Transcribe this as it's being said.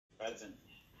Present.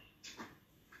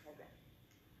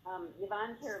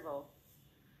 Yvonne Carville.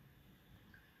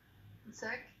 One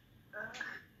sec.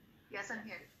 Yes, I'm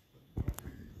here.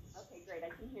 Okay, great. I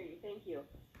can hear you. Thank you.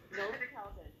 Nolan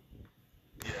Calvin.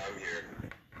 Yeah, I'm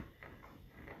here.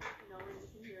 Nolan,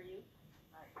 we can hear you.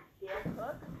 All right. Dale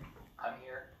Cook. I'm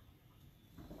here.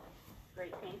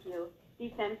 Great, thank you.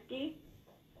 Steve Fensky.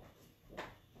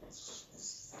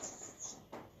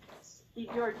 Steve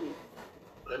Georgie.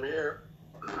 I'm here.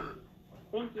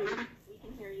 Thank you. We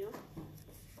can hear you.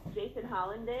 Jason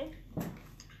Hollanday.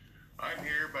 I'm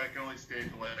here, but I can only stay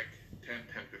till like 10,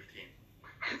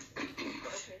 10:15.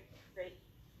 Okay, great.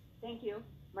 Thank you.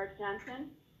 Mark Johnson.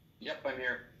 Yep, I'm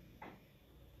here.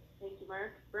 Thank you,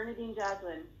 Mark. Bernadine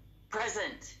Joslin.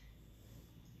 Present.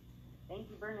 Thank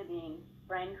you, Bernadine.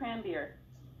 Brian Cranbeer.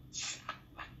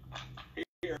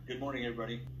 Here. Good morning,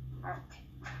 everybody. All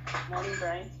right. Morning,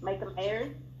 Brian. Micah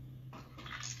Myers.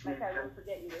 Micah, I won't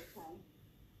forget you this time.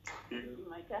 Thank you,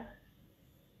 Micah.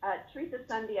 Teresa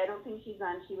Sunday, I don't think she's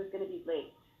on. She was going to be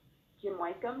late. Jim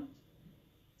Wycombe.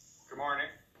 Good morning.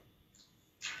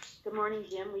 Good morning,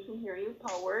 Jim. We can hear you.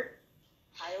 Paul Wirt.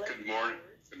 Good morning.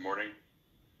 Good morning.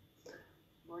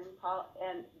 Morning, Paul.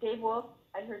 And Dave Wolf,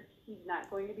 I heard he's not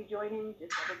going to be joining.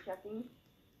 Just double checking.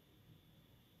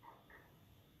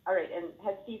 All right, and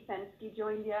has Steve Fensky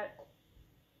joined yet?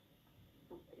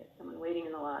 Oh, I got someone waiting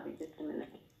in the lobby. Just a minute.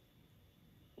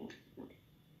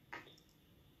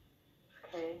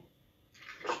 Okay.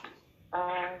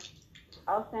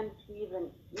 I'll send Steve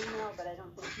an email, but I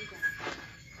don't think he's on.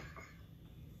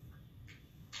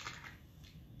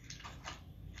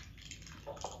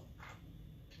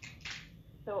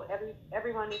 So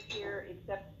everyone is here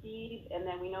except Steve, and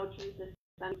then we know Teresa's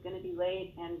son is going to be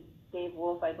late, and Dave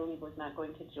Wolf, I believe, was not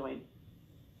going to join.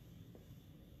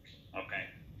 Okay.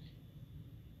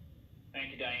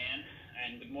 Thank you, Diane,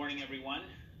 and good morning, everyone.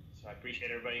 So I appreciate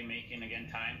everybody making again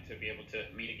time to be able to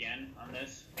meet again on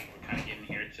this. I think we're kind of getting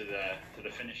here to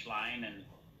the finish line, and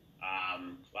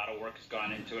a lot of work has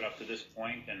gone into it up to this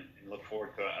point, and look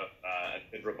forward to a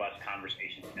good, robust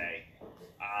conversation today.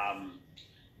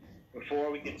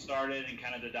 Before we get started and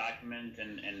kind of the document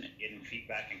and getting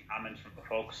feedback and comments from the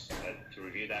folks to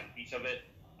review that piece of it,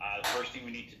 the first thing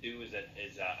we need to do is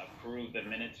approve the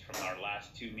minutes from our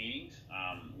last two meetings.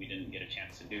 We didn't get a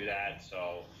chance to do that,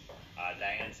 so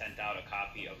Diane sent out a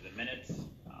copy of the minutes.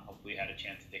 Hopefully you had a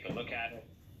chance to take a look at it.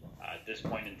 At this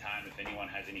point in time, if anyone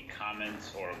has any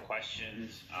comments or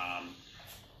questions,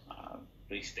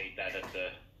 please state that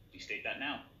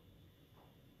now.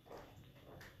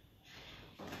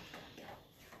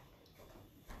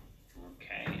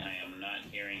 Okay, I am not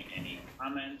hearing any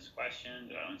comments,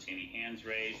 questions. I don't see any hands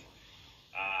raised.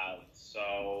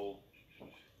 So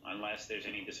unless there's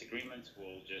any disagreements,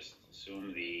 we'll just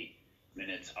assume the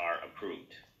minutes are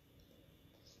approved.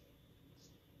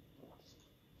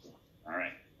 All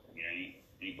right,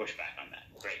 any pushback on that?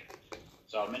 Great.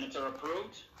 So minutes are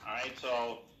approved. All right,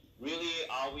 so really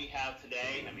all we have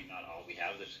today, I mean, not all we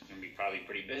have, this is going to be probably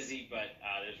pretty busy, but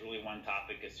there's really one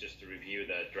topic. It's just to review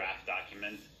the draft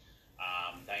document.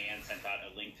 Diane sent out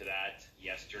a link to that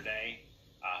yesterday.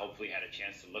 Hopefully you had a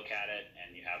chance to look at it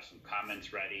and you have some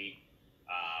comments ready.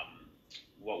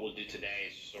 What we'll do today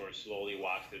is sort of slowly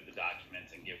walk through the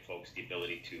documents and give folks the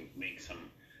ability to make some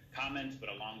comments, but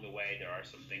along the way there are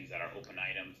some things that are open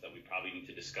items that we probably need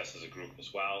to discuss as a group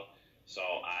as well. So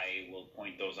I will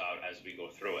point those out as we go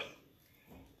through it.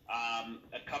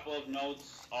 A couple of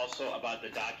notes also about the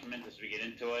document as we get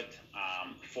into it.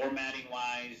 Formatting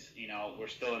wise, we're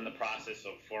still in the process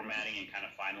of formatting and kind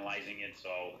of finalizing it.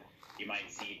 So you might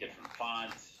see different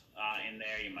fonts in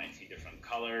there. You might see different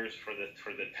colors for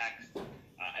the text.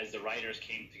 As the writers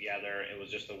came together, it was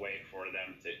just a way for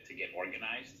them to get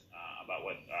organized about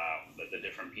what the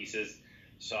different pieces.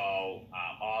 So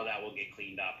all that will get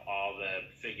cleaned up. All the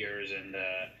figures and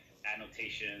the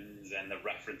annotations and the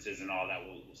references and all that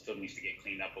will still needs to get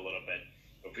cleaned up a little bit.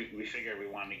 But we figured we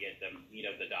wanted to get the meat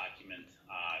of the document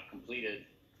completed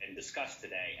and discussed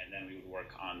today, and then we would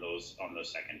work on those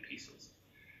second pieces.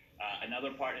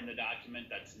 Another part in the document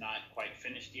that's not quite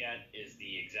finished yet is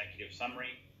the executive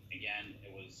summary. Again,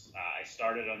 it was I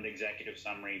started on the executive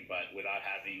summary, but without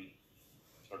having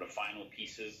sort of final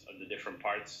pieces of the different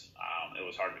parts, it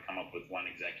was hard to come up with one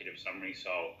executive summary.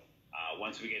 So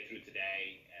once we get through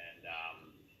today and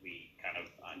we kind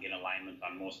of get alignment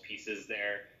on most pieces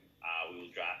there, we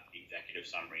will draft the executive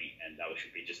summary, and that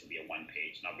should be just to be a one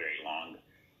page, not very long.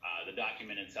 The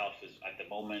document itself is at the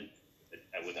moment,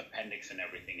 with appendix and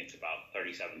everything, it's about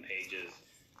 37 pages.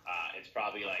 It's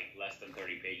probably like less than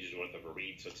 30 pages worth of a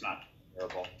read, so it's not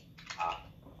terrible. I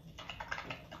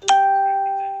expect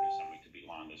the executive summary to be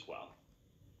long as well.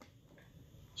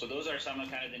 So those are some of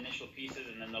kind of the initial pieces,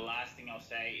 and then the last thing I'll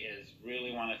say is really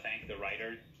want to thank the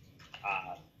writers.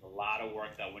 A lot of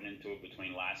work that went into it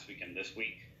between last week and this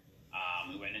week.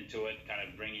 We went into it kind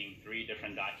of bringing 3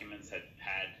 different documents that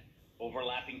had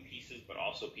overlapping pieces, but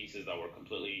also pieces that were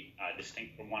completely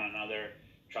distinct from one another.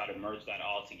 Try to merge that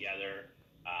all together.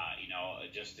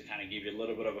 Just to kind of give you a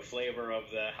little bit of a flavor of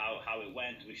how it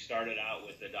went. We started out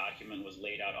with the document was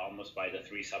laid out almost by the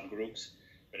 3 subgroups,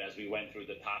 but as we went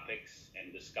through the topics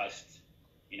and discussed,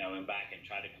 and back and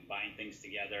tried to combine things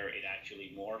together, it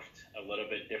actually morphed a little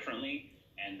bit differently,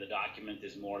 and the document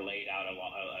is more laid out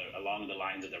along the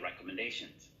lines of the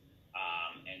recommendations,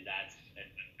 and that's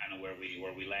kind of where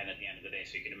we land at the end of the day.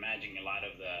 So you can imagine a lot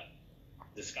of the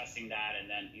discussing that, and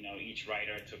then each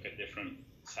writer took a different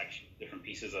section, different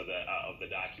pieces of the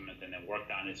document, and then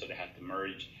worked on it. So they had to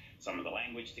merge some of the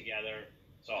language together.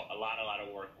 So a lot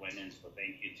of work went in. So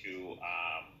thank you to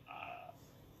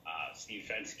Steve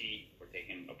Fensky for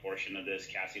taking a portion of this,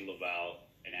 Cassie Lavelle,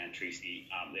 and Ann Treacy.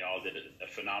 They all did a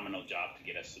phenomenal job to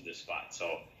get us to this spot.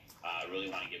 So I really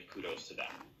want to give kudos to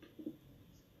them.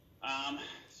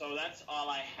 So that's all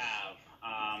I have.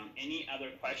 Any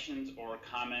other questions or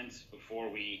comments before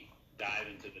we dive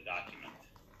into the document?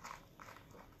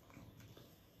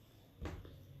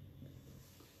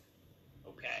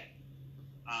 Okay.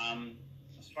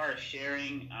 As far as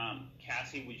sharing,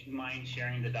 Cassie, would you mind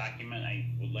sharing the document? I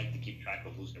would like to keep track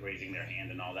of who's raising their hand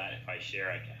and all that. If I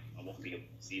share, I won't be able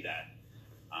to see that.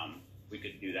 If we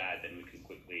could do that, then we can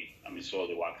quickly,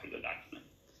 slowly walk through the document.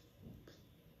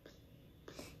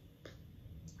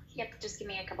 Yep, just give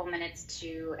me a couple minutes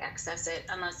to access it,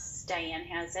 unless Diane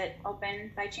has it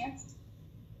open by chance.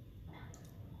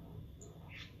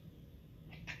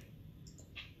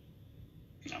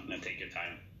 I'm going to take your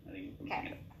time. I think we can Okay.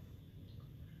 get it.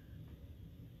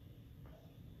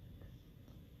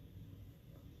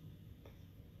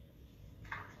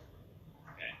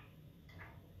 Okay.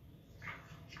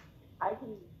 I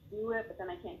can do it, but then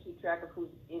I can't keep track of who's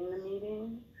in the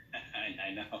meeting.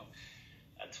 I know.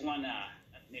 That's one,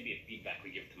 maybe a feedback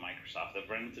we give to Microsoft. I've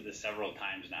run into this several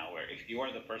times now, where if you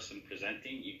are the person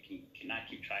presenting, you cannot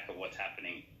keep track of what's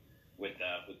happening with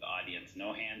the audience.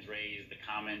 No hands raised, the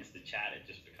comments, the chat, it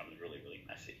just becomes really, really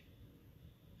messy.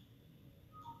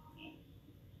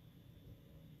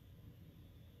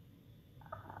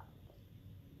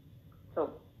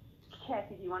 So,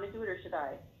 Kathy, do you want to do it or should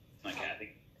I? Like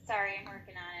Kathy. Sorry, I'm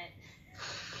working on it.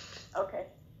 Okay.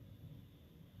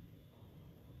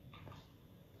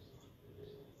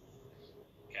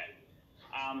 Okay.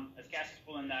 As Cassie's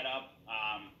pulling that up,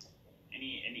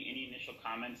 any initial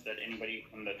comments that anybody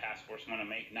from the task force want to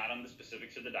make? Not on the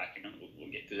specifics of the document.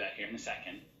 We'll get to that here in a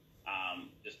second.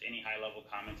 Just any high-level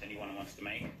comments anyone wants to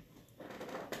make.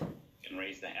 You can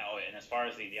raise the hand. Oh, and as far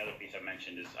as the other piece I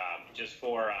mentioned is just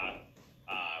for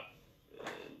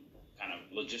kind of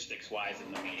logistics-wise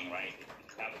in the meeting, right?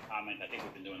 If you have a comment, I think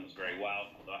we've been doing this very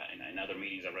well. Although in other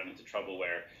meetings, I run into trouble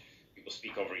where people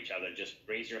speak over each other. Just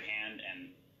raise your hand, and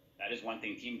that is one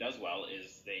thing Team does well,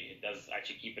 is it does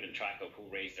actually keep it in track of who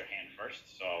raised their hand first.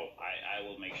 So I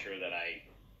will make sure that I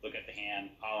look at the hand,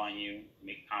 call on you,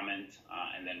 make comment,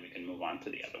 and then we can move on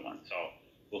to the other one. So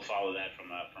we'll follow that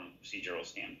from a procedural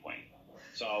standpoint.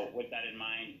 So with that in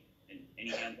mind,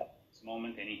 any hands up at this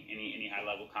moment, any high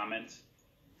level comments?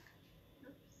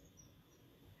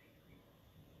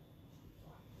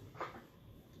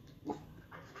 Not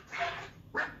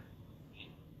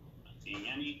seeing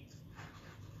any.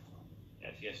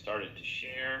 Yes, he has started to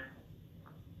share.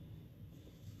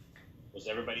 Was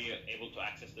everybody able to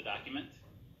access the document?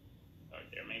 Start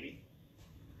there, maybe.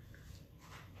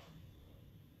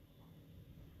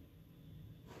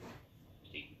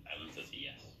 See, Alan says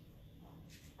yes.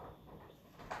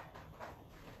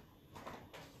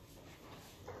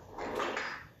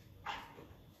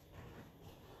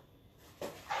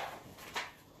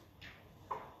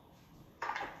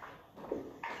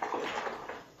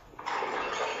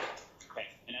 Okay,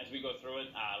 and as we go through it,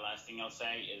 last thing I'll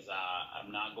say is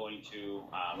I'm not going to,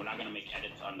 we're not going to make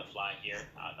edits on the fly here.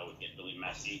 That would get really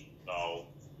messy. So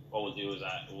what we'll do is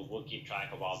we'll keep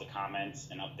track of all the comments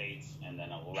and updates, and then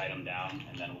we'll write them down,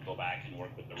 and then we'll go back and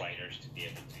work with the writers to be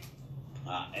able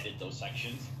to edit those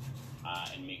sections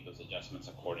and make those adjustments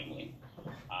accordingly.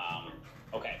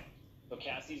 Okay, so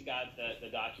Cassie's got the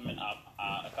document up.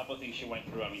 A couple of things she went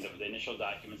through. I mean, the initial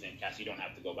documents, and Cassie, you don't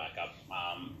have to go back up.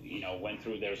 Went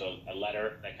through, there's a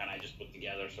letter that kind of just put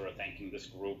together, sort of thanking this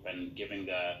group and giving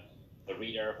the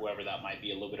reader, whoever that might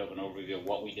be, a little bit of an overview of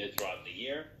what we did throughout the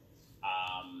year.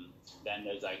 Then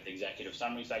there's like the executive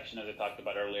summary section, as I talked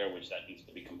about earlier, which that needs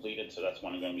to be completed. So that's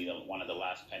going to be one of the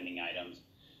last pending items.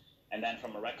 And then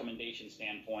from a recommendation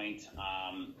standpoint,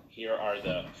 here are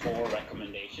the 4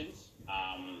 recommendations.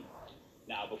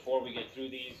 Now, before we get through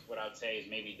these, what I would say is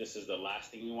maybe this is the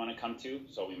last thing we want to come to,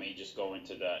 so we may just go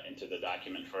into the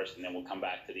document first, and then we'll come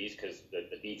back to these because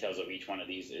the details of each one of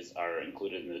these are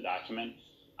included in the document.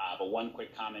 But one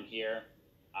quick comment here: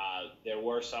 there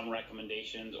were some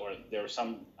recommendations, or there were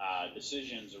some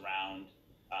decisions around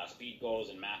speed goals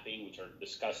and mapping, which are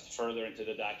discussed further into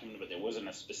the document, but there wasn't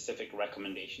a specific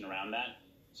recommendation around that.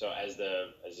 So as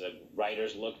the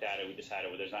writers looked at it, we decided,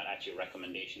 well, there's not actually a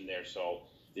recommendation there, so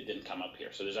it didn't come up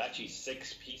here. So there's actually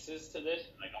 6 pieces to this,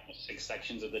 like almost 6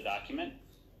 sections of the document,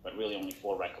 but really only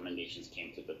 4 recommendations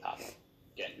came to the top.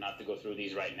 Again, not to go through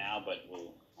these right now, but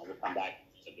we'll come back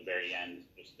at the very end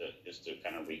just to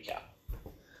kind of recap.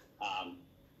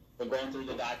 So going through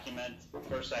the document,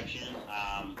 first section,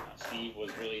 Steve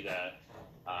was really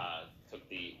took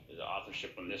the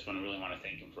authorship on this one. I really want to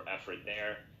thank him for effort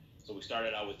there. So we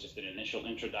started out with just an initial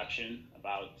introduction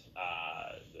about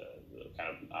the kind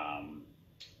of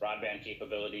broadband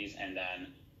capabilities, and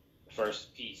then the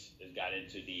first piece is got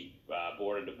into the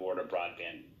border-to-border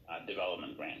broadband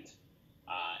development grant.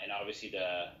 And obviously,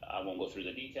 I won't go through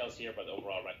the details here, but the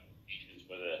overall recommendations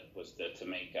was to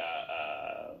make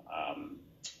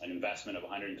an investment of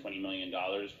 $120 million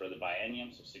for the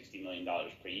biennium, so $60 million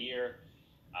per year.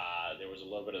 There was a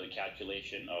little bit of the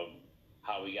calculation of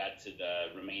how we got to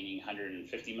the remaining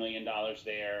 $150 million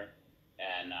there,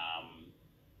 and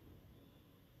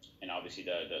obviously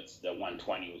the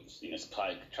 120 was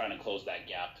trying to close that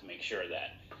gap to make sure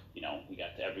that we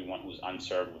got to everyone who's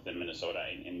unserved within Minnesota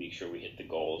and make sure we hit the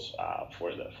goals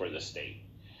for the state.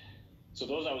 So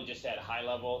those I would just at a high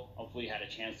level. Hopefully you had a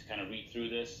chance to kind of read through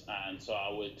this, and so I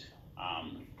would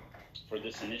for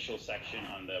this initial section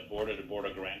on the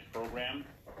border-to-border grant program,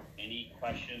 any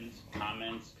questions,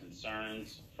 comments,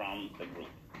 concerns from the group?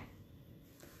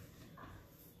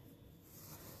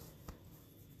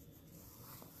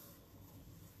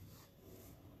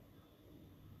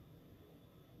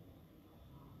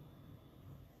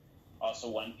 Also,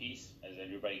 one piece, as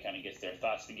everybody kind of gets their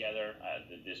thoughts together,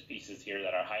 there's pieces here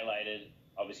that are highlighted.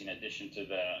 Obviously, in addition to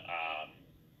the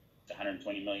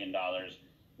 $120 million,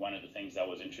 one of the things that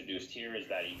was introduced here is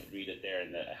that you could read it there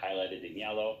and highlighted in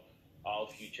yellow. All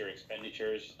future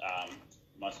expenditures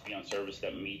must be on service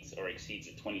that meets or exceeds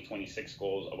the 2026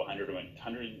 goals of 100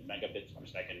 megabits per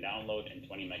second download and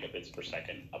 20 megabits per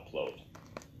second upload.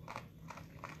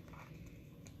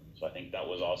 So I think that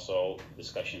was also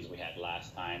discussions we had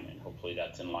last time, and hopefully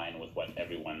that's in line with what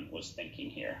everyone was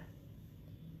thinking here.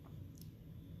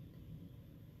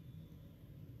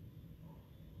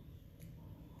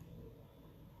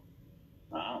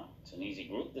 Wow, it's an easy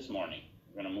group this morning.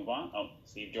 We're going to move on. Oh,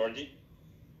 Steve Georgie.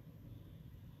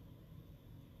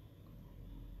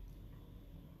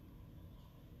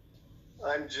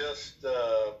 I'm just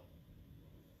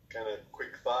kind of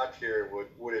quick thought here.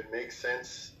 Would it make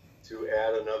sense to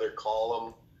add another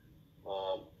column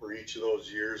for each of those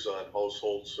years on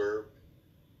households served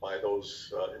by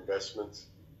those investments?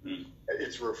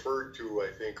 It's referred to,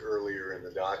 I think, earlier in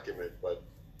the document, but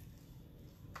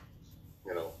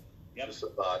Yep. Just a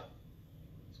thought.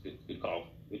 It's good call.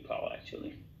 Good call,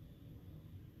 actually.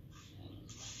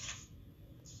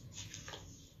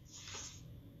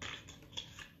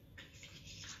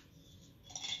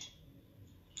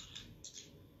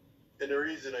 And the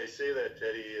reason I say that,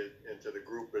 Teddy, and to the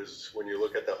group is when you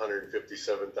look at the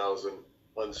 157,000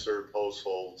 unserved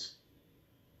households,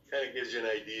 kind of gives you an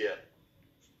idea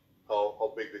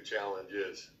how big the challenge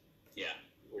is. Yeah.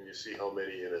 When you see how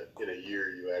many in a year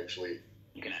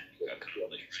you can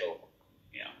accomplish. So,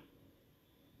 yeah.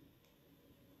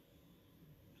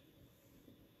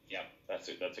 Yeah, that's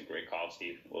a great call,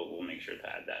 Steve. We'll make sure to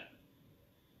add that.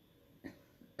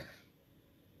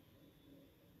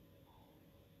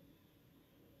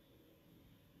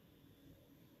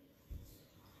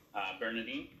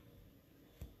 Bernadine?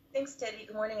 Thanks, Teddy.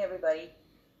 Good morning, everybody.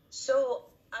 So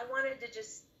I wanted to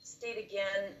just state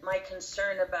again my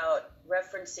concern about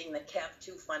referencing the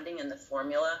CAF2 funding in the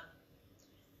formula.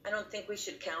 I don't think we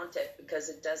should count it because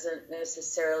it doesn't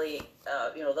necessarily,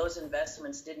 those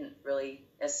investments didn't really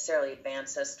necessarily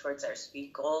advance us towards our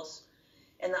speed goals.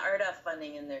 And the RDOF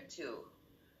funding in there too.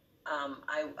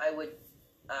 I would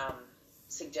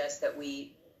suggest that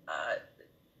we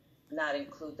not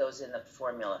include those in the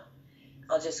formula.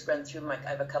 I'll just run through I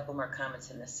have a couple more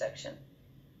comments in this section.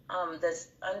 That's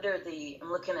under I'm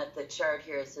looking at the chart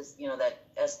here. It says, that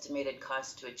estimated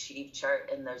cost to achieve chart,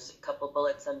 and there's a couple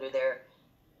bullets under there.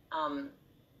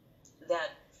 That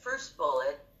first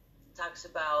bullet talks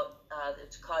about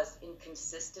it's caused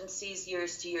inconsistencies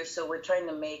years to year. So we're trying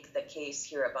to make the case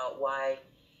here about why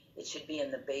it should be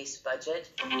in the base budget.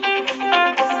 Why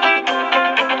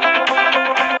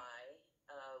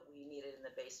we need it in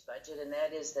the base budget, and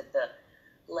that is that the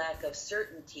lack of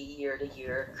certainty year to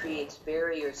year creates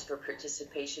barriers for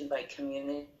participation by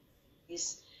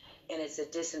communities, and it's a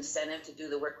disincentive to do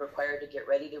the work required to get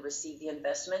ready to receive the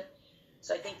investment.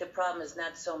 So I think the problem is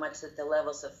not so much that the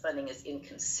levels of funding is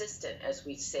inconsistent, as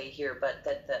we say here, but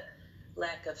that the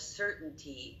lack of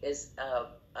certainty is a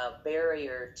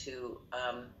barrier to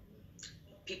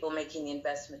people making the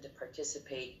investment to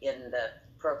participate in the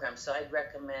program. So I'd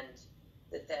recommend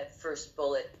that first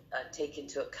bullet take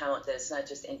into account that it's not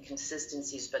just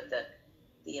inconsistencies, but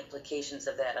the implications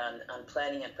of that on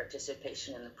planning and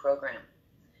participation in the program.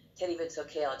 Teddy, if it's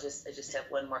okay, I just have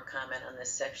one more comment on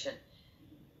this section.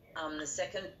 The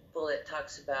second bullet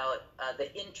talks about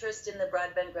the interest in the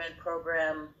broadband grant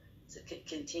program, so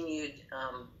continued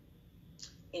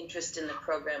interest in the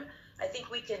program. I think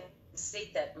we can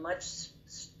state that much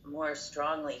more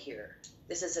strongly here.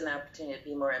 This is an opportunity to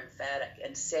be more emphatic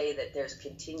and say that there's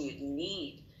continued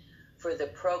need for the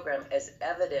program as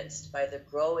evidenced by the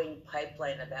growing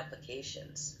pipeline of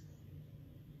applications.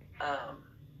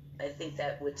 I think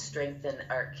that would strengthen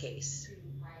our case.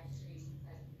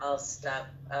 I'll stop.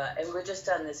 And we're just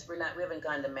on this. We haven't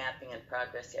gone to mapping and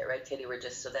progress yet, right, Katie?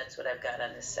 So that's what I've got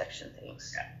on this section.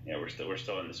 Thanks. Yeah, we're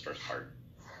still in this first part.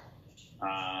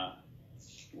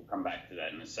 We'll come back to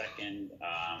that in a second.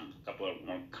 A couple of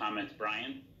more comments,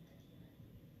 Brian.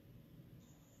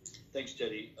 Thanks,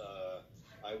 Teddy.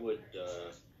 I would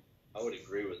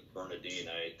agree with Bernadine.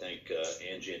 I think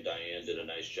Angie and Diane did a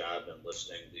nice job in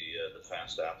listing the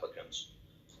fast applicants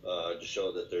to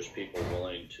show that there's people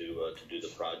willing to do the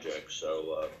project.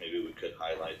 So maybe we could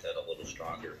highlight that a little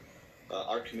stronger.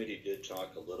 Our committee did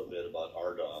talk a little bit about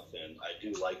RDOF, and I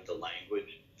do like the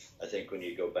language. I think when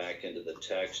you go back into the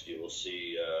text, you will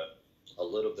see a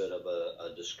little bit of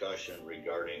a discussion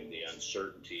regarding the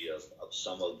uncertainty of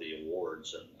some of the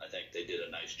awards, and I think they did a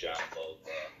nice job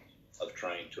of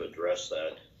trying to address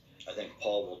that. I think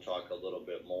Paul will talk a little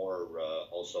bit more,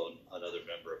 also another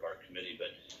member of our committee,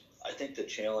 but I think the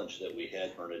challenge that we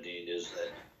had, Bernadine, is that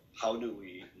how do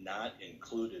we not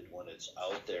include it when it's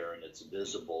out there and it's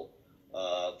visible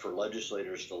for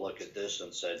legislators to look at this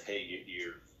and said, hey,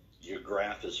 your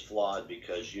graph is flawed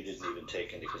because you didn't even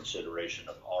take into consideration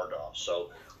of RDOF.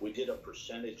 So we did a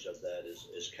percentage of that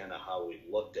is kind of how we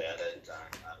looked at it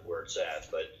on where it's at,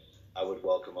 but I would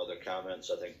welcome other comments.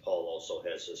 I think Paul also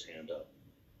has his hand up.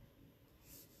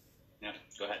 Yeah,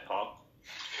 go ahead, Paul.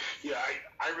 Yeah,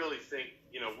 I really think,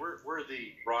 we're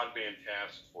the broadband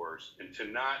task force, and to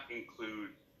not include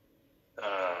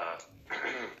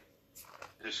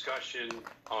discussion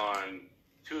on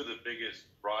two of the biggest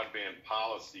broadband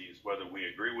policies, whether we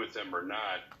agree with them or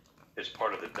not, as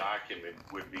part of the document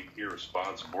would be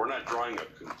irresponsible. We're not drawing a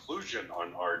conclusion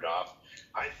on RDOF.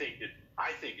 I think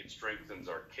it strengthens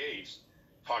our case.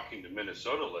 Talking to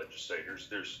Minnesota legislators,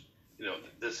 there's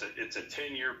it's a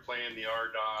 10-year plan, the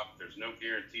RDOF. There's no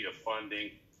guarantee of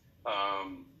funding.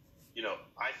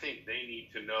 I think they need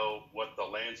to know what the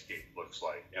landscape looks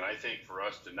like. And I think for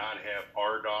us to not have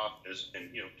RDOF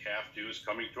and CAF 2 is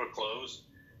coming to a close.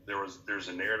 There's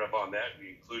a narrative on that. We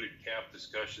included CAF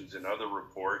discussions in other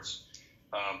reports.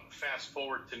 Fast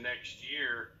forward to next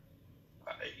year,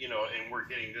 and we're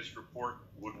getting this report.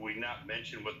 Would we not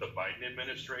mention what the Biden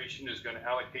administration is going to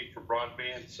allocate for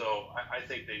broadband? So I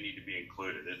think they need to be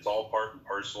included. It's all part and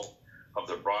parcel of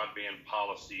the broadband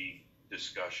policy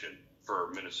discussion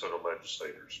for Minnesota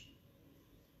legislators.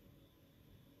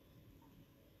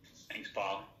 Thanks,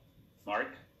 Paul.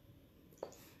 Mark?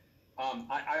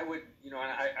 I would,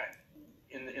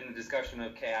 in the discussion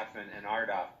of CAF and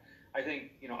RDOF, I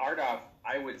think, RDOF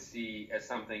I would see as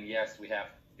something, yes, we have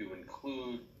to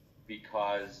include,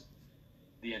 because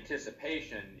the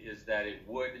anticipation is that it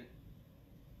would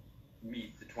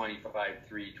meet the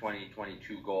 25-3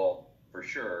 2022 goal for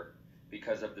sure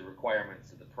because of the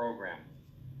requirements of the program.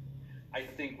 I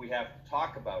think we have to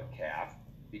talk about CAF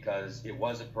because it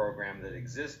was a program that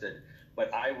existed,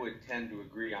 but I would tend to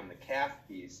agree on the CAF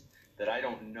piece that I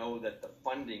don't know that the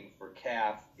funding for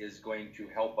CAF is going to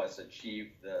help us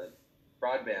achieve the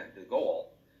broadband, the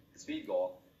speed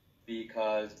goal,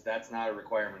 because that's not a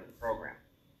requirement of the program.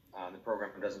 The program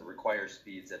doesn't require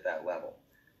speeds at that level.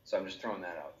 So I'm just throwing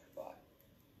that out for thought.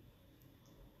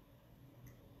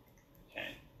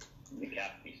 Okay. The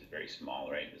CAF piece is very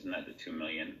small, right? Isn't that the 2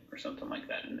 million or something like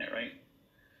that in there, right?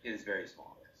 It is very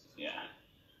small, yes. Yeah.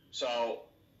 So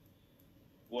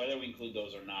whether we include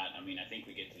those or not, I think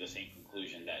we get to the same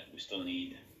conclusion that we still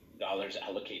need dollars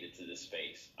allocated to this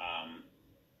space.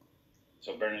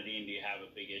 So Bernadine, do you have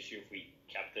a big issue if we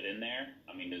kept it in there?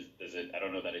 I mean, does it? I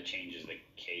don't know that it changes the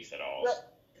case at all. Well,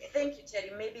 thank you,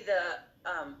 Teddy. Maybe the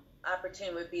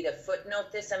opportunity would be to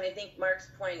footnote this. I mean, I think Mark's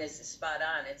point is spot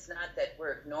on. It's not that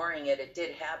we're ignoring it. It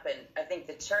did happen. I think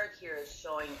the chart here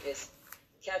is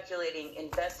calculating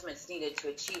investments needed to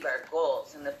achieve our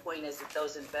goals. And the point is that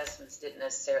those investments didn't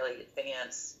necessarily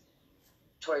advance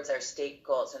towards our state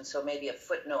goals. And so maybe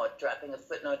dropping a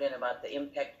footnote in about the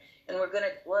impact. And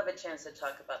we'll have a chance to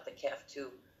talk about the CAF2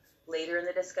 later in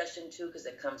the discussion too, because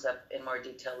it comes up in more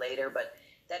detail later. But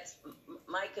that's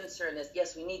my concern is,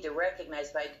 yes, we need to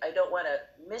recognize, but I don't want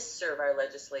to misserve our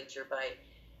legislature by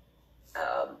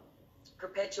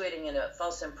perpetuating a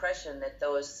false impression that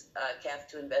those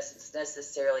CAF2 investments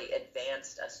necessarily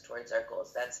advanced us towards our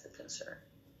goals. That's the concern.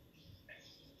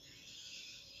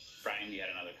 Brian, you had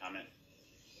another comment?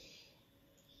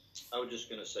 I was just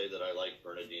going to say that I like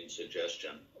Bernadine's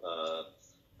suggestion.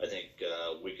 I think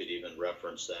we could even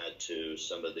reference that to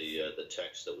some of the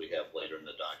text that we have later in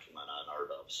the document on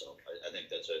RDOF. So I think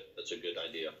that's a good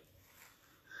idea.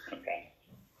 Okay.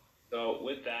 So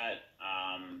with that,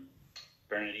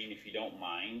 Bernadine, if you don't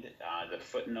mind, the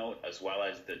footnote as well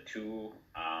as the two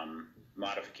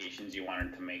modifications you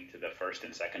wanted to make to the first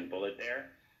and second bullet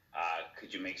there,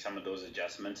 could you make some of those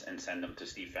adjustments and send them to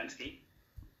Steve Fensky?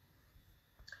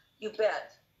 You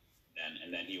bet.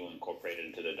 And then he will incorporate it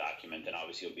into the document, and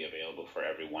obviously it'll be available for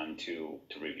everyone to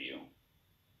review.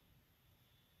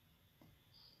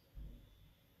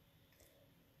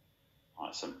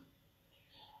 Awesome.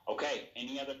 Okay,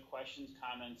 any other questions,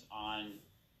 comments on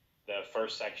the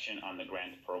first section on the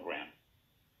grant program?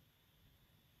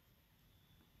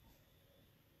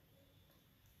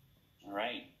 All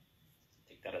right,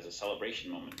 take that as a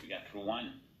celebration moment. We got through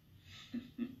one.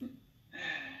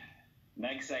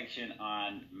 Next section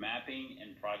on mapping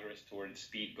and progress towards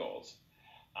speed goals.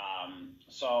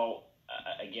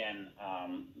 Again,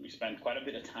 we spent quite a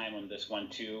bit of time on this one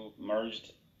too,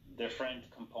 merged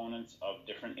different components of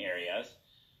different areas.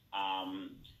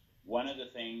 One of the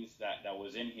things that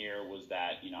was in here was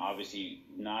that, obviously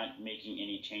not making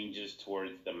any changes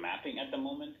towards the mapping at the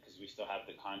moment, because we still have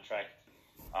the contract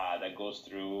that goes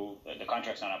through. The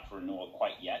contract's not up for renewal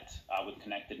quite yet with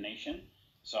Connected Nation.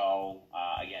 So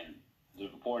again, the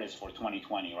report is for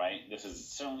 2020, right? This is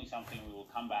certainly something we will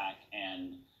come back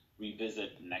and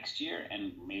revisit next year,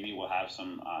 and maybe we'll have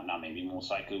some, most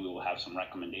likely we will have some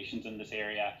recommendations in this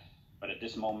area. But at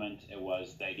this moment,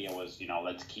 the idea was,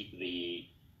 let's keep the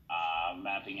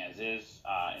mapping as is,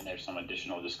 and there's some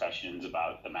additional discussions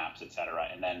about the maps, etc.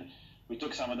 And then we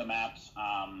took some of the maps,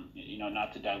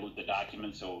 not to dilute the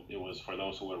document, so it was for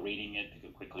those who were reading it to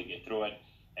quickly get through it,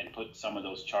 and put some of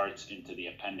those charts into the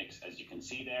appendix, as you can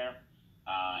see there.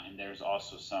 And there's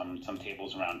also some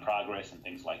tables around progress and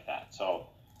things like that. So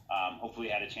hopefully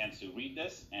you had a chance to read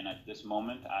this. And at this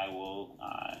moment, I will,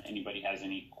 anybody has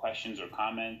any questions or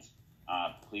comments,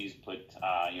 please put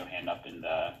your hand up in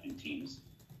Teams.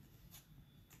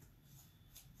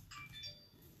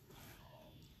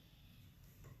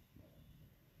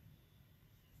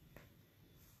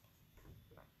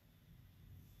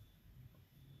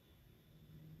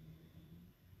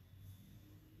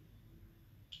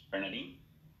 Bernadine?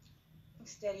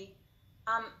 Thanks, Teddy.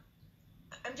 I'm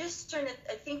just trying to,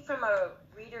 I think from a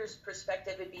reader's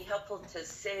perspective, it'd be helpful to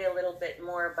say a little bit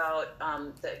more about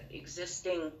the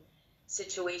existing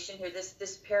situation here.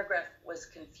 This paragraph was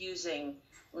confusing.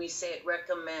 We say it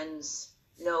recommends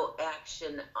no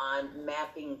action on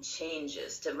mapping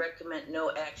changes. To recommend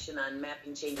no action on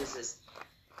mapping changes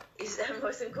I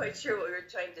wasn't quite sure what we were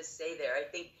trying to say there. I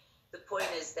think the point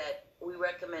is that we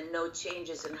recommend no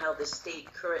changes in how the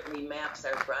state currently maps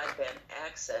our broadband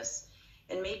access,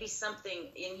 and maybe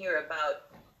something in here about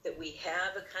that we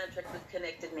have a contract with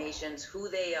Connected Nations, who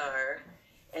they are,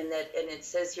 and it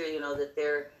says here, that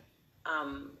their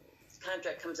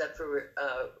contract comes up for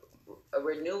a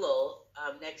renewal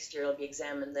next year. It'll be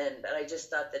examined then. But I just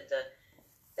thought that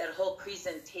that whole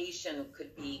presentation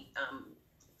could be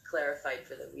clarified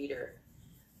for the reader.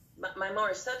 My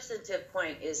more substantive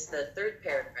point is the third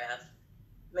paragraph.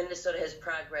 Minnesota has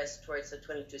progressed towards the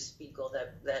 22 speed goal.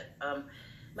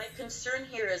 My concern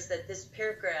here is that this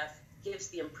paragraph gives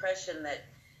the impression that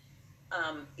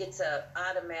it's a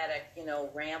automatic,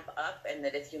 ramp up, and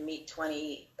that if you meet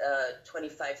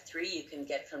 25.3, you can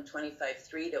get from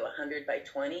 25.3 to 100 by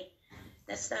 20.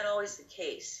 That's not always the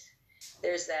case.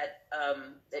 There's that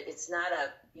it's not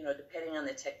depending on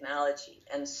the technology,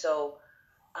 and so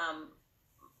I'm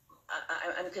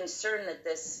concerned that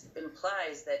this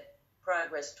implies that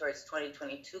progress towards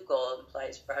 2022 goal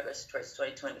implies progress towards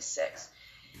 2026.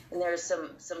 And there are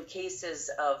some cases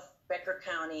of Becker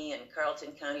County and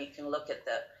Carleton County. You can look at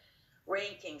the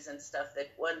rankings and stuff,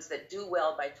 that ones that do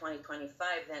well by 2025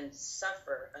 then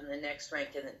suffer on the next rank.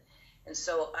 And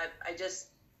so I just,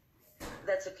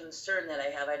 that's a concern that I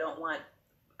have. I don't want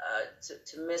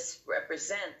to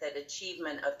misrepresent that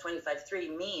achievement of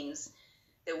 25.3 means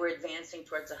that we're advancing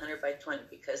towards 100 by 20,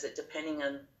 because it, depending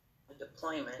on the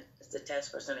deployment, as the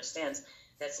task force understands,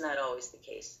 that's not always the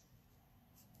case.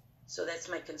 So that's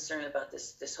my concern about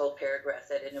this whole paragraph,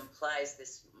 that it implies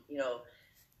this,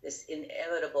 this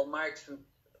inevitable march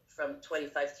from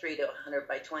 25.3 to 100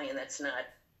 by 20, and that's not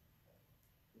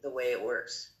the way it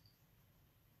works.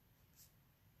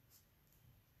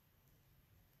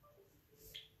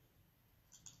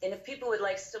 And if people would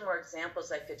like some more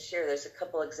examples I could share, there's a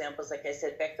couple examples. Like I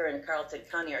said, Becker and Carleton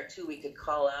County are two we could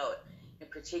call out in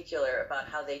particular about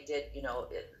how they did,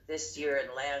 this year and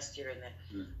last year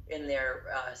in their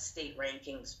state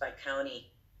rankings by county.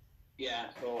 Yeah.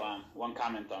 So one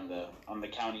comment on the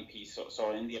county piece.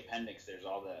 So in the appendix, there's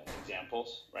all the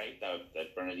examples, right?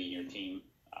 That Bernadine, your team,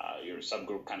 your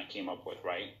subgroup kind of came up with,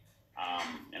 right?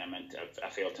 And I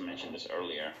failed to mention this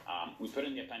earlier. We put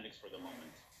in the appendix for the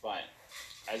moment, but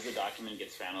as the document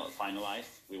gets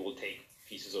finalized, we will take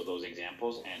pieces of those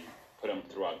examples and put them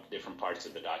throughout different parts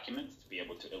of the document to be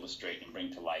able to illustrate and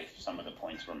bring to life some of the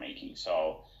points we're making.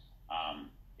 So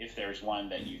if there's one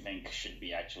that you think should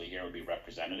be actually here, would be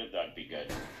representative, that'd be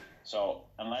good. So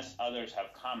unless others have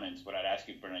comments, what I'd ask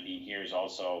you, Bernadine, here is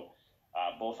also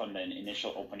both on the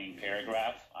initial opening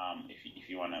paragraph, if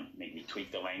you want to maybe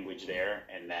tweak the language there,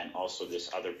 and then also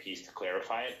this other piece to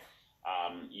clarify it,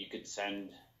 you could send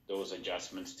those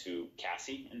adjustments to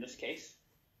Cassie in this case,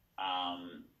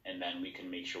 and then we can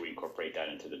make sure we incorporate that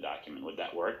into the document. Would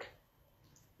that work?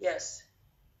 Yes.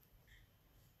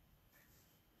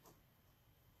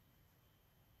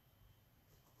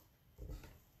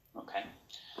 Okay,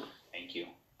 thank you.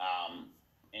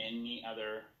 Any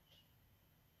other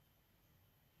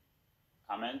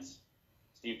comments?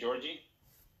 Steve Georgie?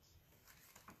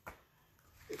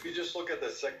 If you just look at the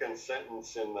second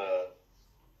sentence in the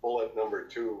bullet number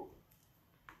 2,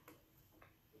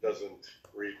 it doesn't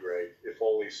read right. If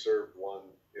only serve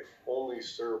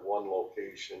one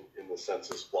location in the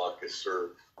census block is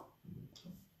served.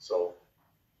 So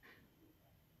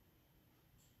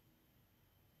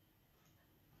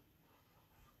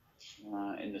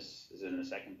Is it in the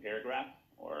second paragraph,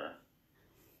 or?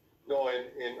 no,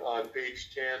 on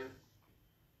page 10,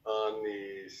 on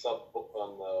the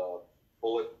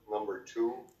bullet number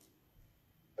 2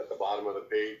 at the bottom of the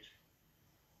page.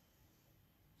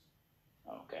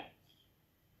 Okay.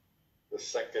 The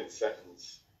second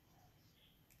sentence.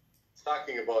 It's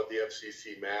talking about the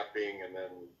FCC mapping, and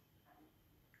then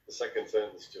the second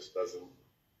sentence just doesn't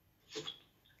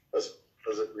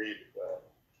read well.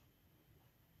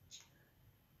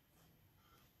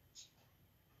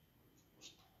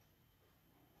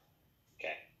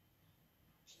 Okay.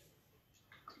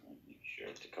 Make sure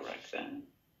to correct that.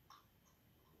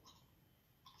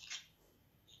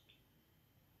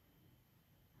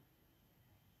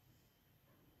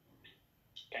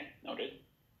 Okay, noted.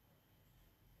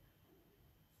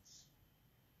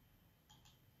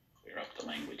 Clear up the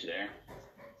language there.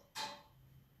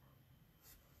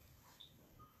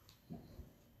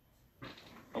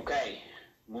 Okay,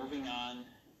 moving on.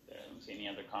 I don't see any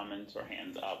other comments or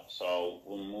hands up, so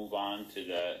we'll move on to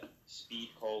the speed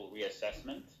goal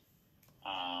reassessment.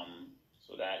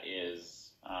 So that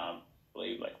is, I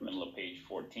believe, like middle of page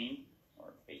 14 or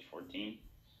page 14.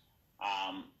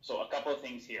 So a couple of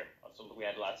things here. So we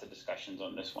had lots of discussions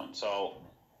on this one. So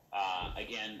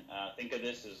again, think of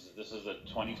this is a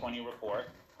 2020 report.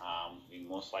 We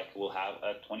most likely will have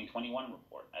a 2021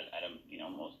 report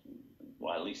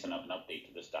at least an update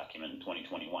to this document in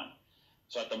 2021.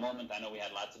 So at the moment, I know we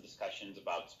had lots of discussions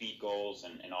about speed goals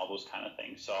and all those kind of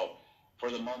things. So for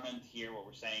the moment here, what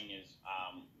we're saying is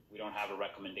we don't have a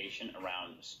recommendation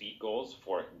around speed goals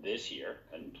for this year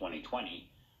in 2020.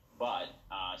 But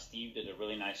Steve did a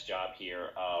really nice job here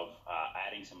of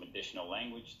adding some additional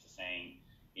language to saying,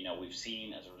 we've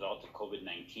seen as a result of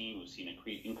COVID-19, we've seen an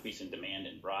increase in demand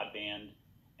in broadband.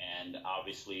 And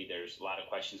obviously, there's a lot of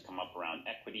questions come up around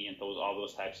equity and all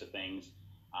those types of things.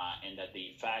 And that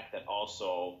the fact that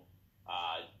also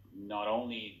not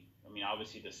only,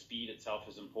 obviously the speed itself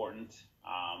is important,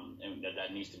 and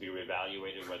that needs to be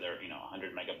reevaluated whether,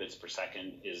 100 megabits per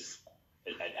second is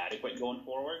adequate going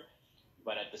forward.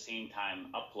 But at the same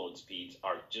time, upload speeds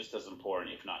are just as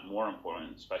important, if not more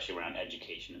important, especially around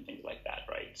education and things like that,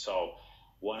 right? So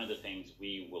one of the things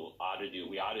we ought to do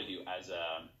as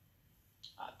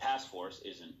task force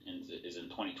is in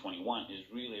 2021 is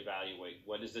really evaluate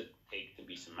what does it take to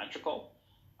be symmetrical,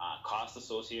 cost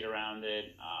associated around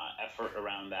it, effort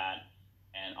around that,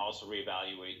 and also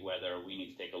reevaluate whether we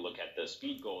need to take a look at the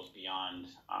speed goals beyond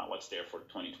what's there for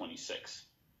 2026.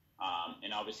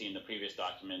 And obviously in the previous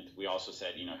document, we also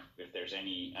said, if there's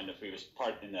any, in the previous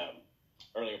part, in the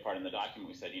earlier part in the document,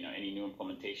 we said, any new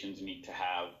implementations need to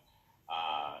have,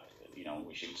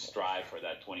 we should strive for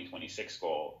that 2026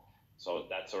 goal. So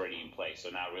that's already in place. So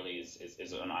now really is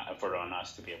an effort on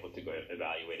us to be able to go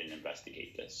evaluate and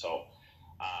investigate this. So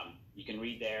you can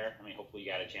read there. I mean, hopefully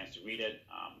you got a chance to read it.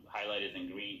 Highlighted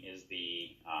in green is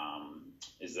the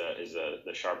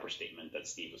sharper statement that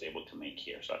Steve was able to make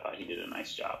here. So I thought he did a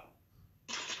nice job.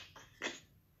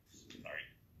 Sorry.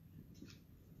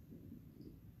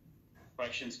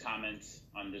 Questions, comments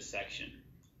on this section?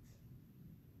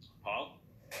 Paul?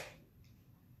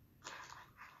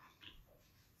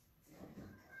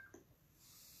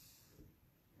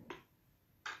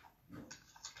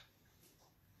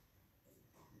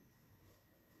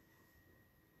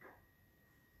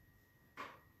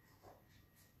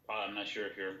 I'm not sure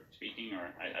if you're speaking,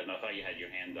 or I thought you had your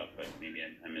hand up, but maybe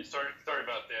I missed. Sorry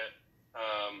about that.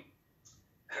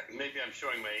 Maybe I'm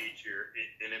showing my age here,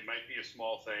 and it might be a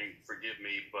small thing. Forgive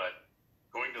me, but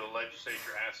going to the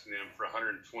legislature asking them for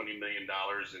 $120 million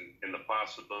and the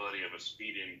possibility of a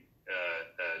speeding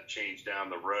change down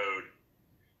the road.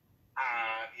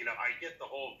 I get the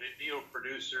whole video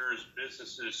producers,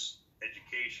 businesses,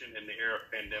 education in the era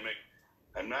of pandemic.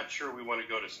 I'm not sure we want to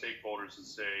go to stakeholders and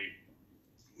say,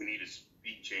 we need a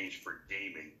speed change for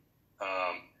gaming.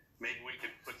 Maybe we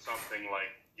could put something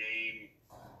like game.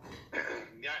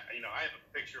 I have a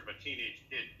picture of a teenage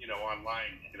kid,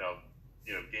 online,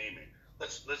 gaming.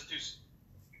 Let's do.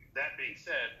 That being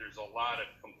said, there's a lot of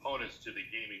components to the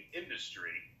gaming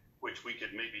industry, which we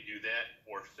could maybe do that,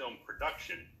 or film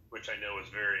production, which I know is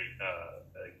very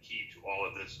key to all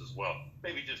of this as well.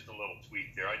 Maybe just a little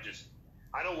tweak there.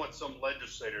 I don't want some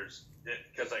legislators,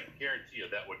 because I guarantee you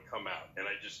that would come out. And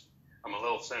I'm a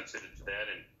little sensitive to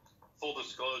that. And full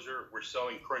disclosure, we're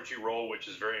selling Crunchyroll, which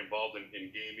is very involved in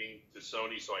gaming, to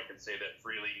Sony, so I can say that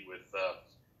freely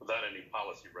without any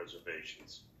policy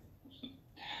reservations.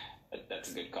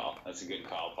 That's a good call. That's a good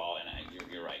call, Paul. And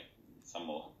you're right. Some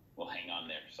will hang on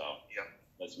there. So yep.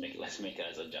 Let's make it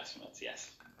as adjustments.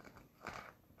 Yes.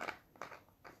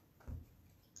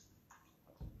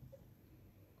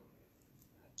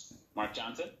 Mark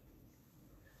Johnson?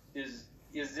 Is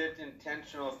it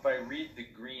intentional? If I read the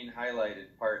green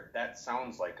highlighted part, that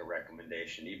sounds like a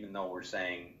recommendation, even though we're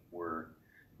saying we're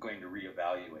going to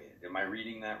reevaluate it. Am I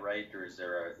reading that right, or is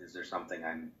there something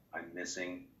I'm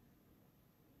missing?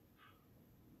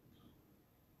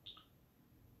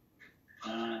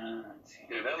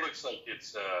 Yeah, that looks like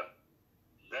it's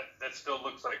that still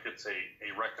looks like it's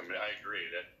a recommend. I agree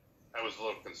that I was a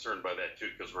little concerned by that too,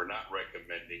 because we're not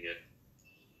recommending it.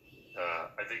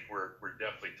 I think we're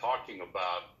definitely talking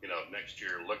about, next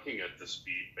year looking at the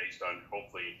speed based on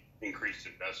hopefully increased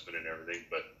investment and everything,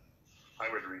 but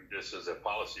I would read this as a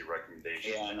policy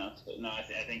recommendation. Yeah, no, I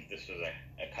think this was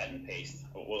a cut and paste.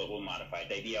 We'll modify it.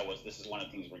 The idea was this is one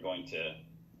of the things we're going to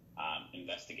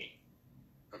investigate.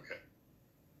 Okay.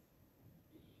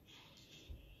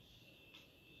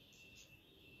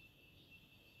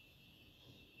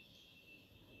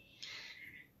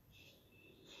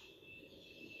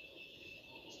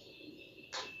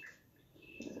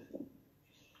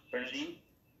 Bernadine?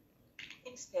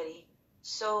 Thanks, Teddy.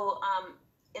 So,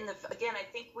 again, I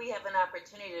think we have an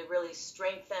opportunity to really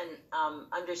strengthen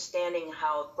understanding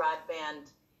how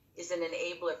broadband is an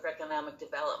enabler for economic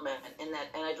development, and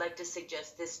I'd like to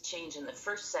suggest this change in the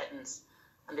first sentence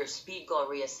under speed goal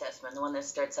reassessment, the one that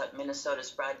starts out Minnesota's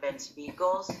broadband speed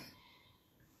goals,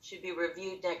 should be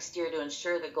reviewed next year to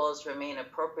ensure the goals remain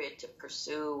appropriate to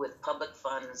pursue with public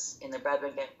funds in the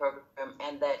broadband program,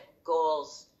 and that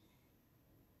goals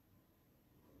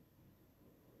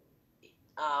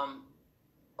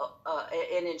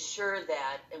and ensure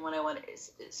that, and when I want to,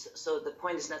 so the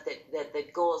point is not that the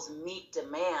goals meet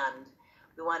demand.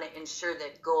 We want to ensure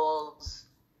that goals,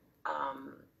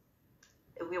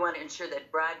 we want to ensure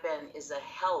that broadband is a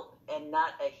help and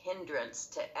not a hindrance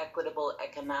to equitable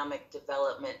economic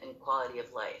development and quality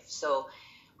of life. So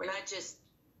we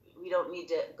don't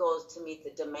need goals to meet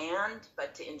the demand,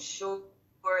 but to ensure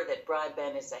that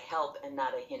broadband is a help and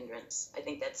not a hindrance. I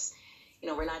think that's,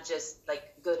 we're not just like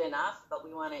good enough, but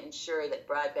we want to ensure that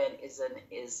broadband is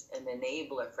an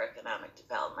enabler for economic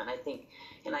development. I think,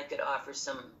 and I could offer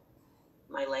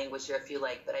my language here if you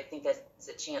like, but I think that's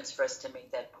a chance for us to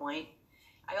make that point.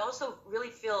 I also really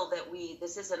feel that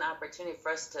this is an opportunity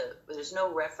for us there's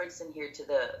no reference in here to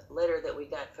the letter that we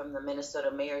got from the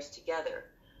Minnesota mayors together.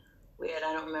 We had,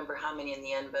 I don't remember how many in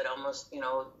the end, but almost,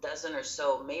 a dozen or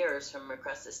so mayors from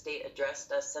across the state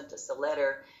addressed us, sent us a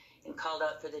letter, and called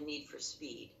out for the need for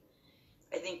speed.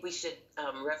 I think we should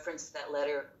reference that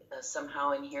letter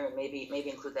somehow in here and maybe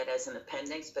include that as an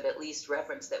appendix, but at least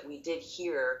reference that we did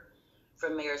hear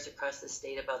from mayors across the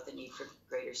state about the need for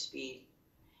greater speed.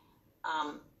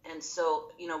 And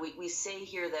so, we say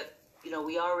here that,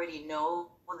 we already know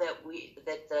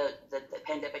that the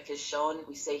pandemic has shown.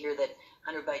 We say here that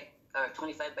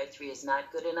 25 by 3 is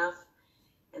not good enough.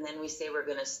 And then we say we're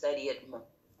going to study it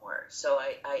more. So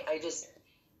I just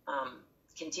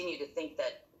continue to think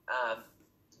that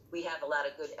we have a lot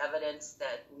of good evidence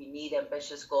that we need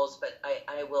ambitious goals, but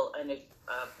I will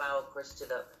bow, of course, to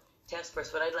the task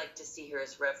force. What I'd like to see here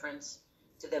is reference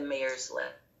to the mayor's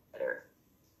letter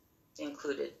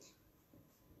included.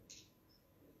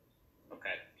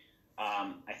 Okay.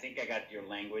 I think I got your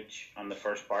language on the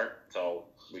first part, so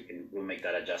we'll make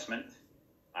that adjustment.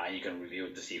 You can review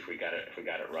it to see if we got it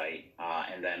right.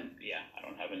 And then, I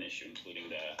don't have an issue including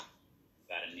that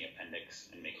in the appendix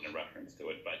and making a reference to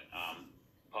it. But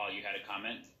Paul, you had a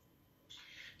comment?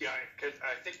 Yeah, because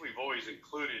I think we've always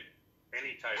included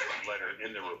any type of letter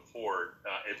in the report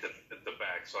at the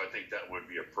back, so I think that would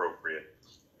be appropriate.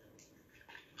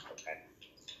 Okay.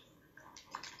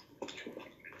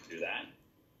 Let's do that.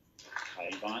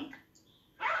 Yvonne?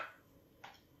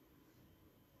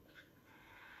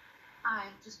 Hi,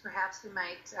 just perhaps we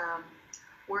might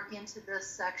work into this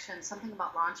section something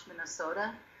about Launch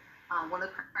Minnesota. One of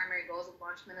the primary goals of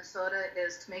Launch Minnesota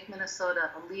is to make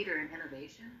Minnesota a leader in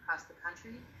innovation across the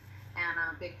country. And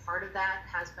a big part of that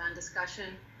has been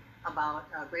discussion about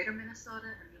greater Minnesota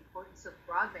and the importance of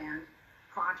broadband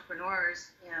for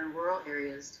entrepreneurs in rural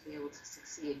areas to be able to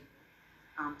succeed.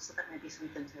 So that might be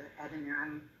something to add in there.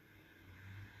 I'm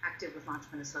active with Launch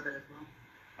Minnesota as well.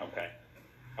 Okay.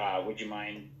 Would you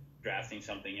mind drafting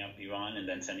something up, Yvonne, and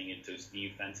then sending it to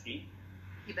Steve Fensky?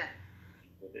 You bet.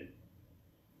 Okay.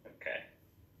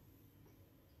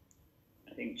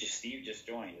 I think Steve just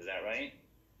joined. Is that right?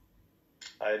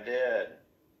 I did.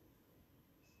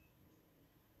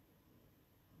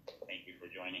 Thank you for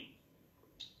joining.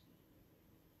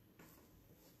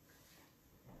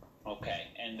 Okay,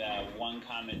 and one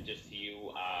comment just to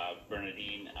you,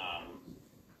 Bernadine.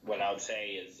 What I would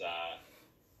say is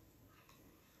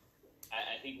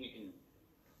I think we can,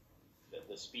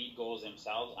 the speed goals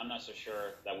themselves, I'm not so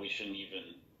sure that we shouldn't even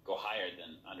go higher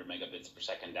than 100 megabits per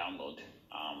second download.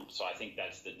 So I think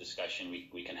that's the discussion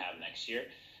we can have next year.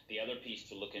 The other piece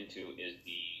to look into is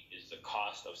the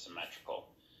cost of symmetrical.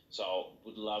 So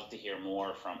would love to hear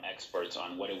more from experts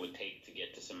on what it would take to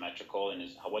get to symmetrical, and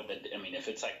if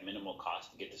it's like minimal cost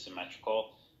to get to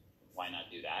symmetrical, why not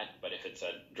do that? But if it's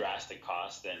a drastic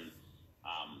cost, then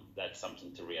that's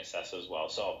something to reassess as well.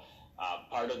 So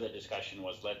part of the discussion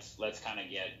was let's kind of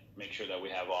make sure that we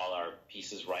have all our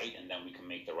pieces right, and then we can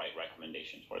make the right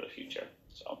recommendations for the future.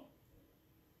 So.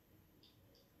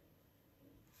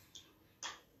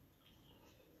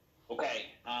 Okay,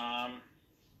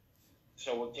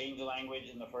 so we'll change the language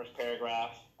in the first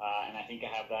paragraph, and I think I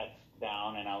have that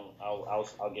down, and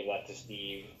I'll give that to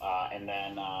Steve, and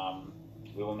then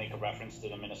we will make a reference to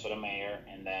the Minnesota mayor,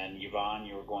 and then Yvonne,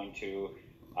 you're going to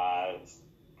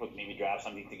maybe draft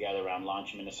something together around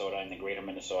Launch Minnesota and the Greater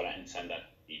Minnesota, and send that to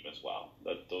Steve as well.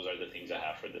 Those are the things I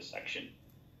have for this section.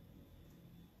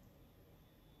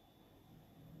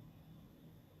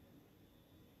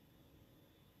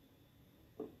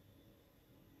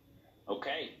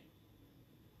 Okay.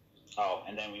 Oh,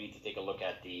 and then we need to take a look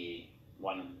at the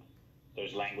one.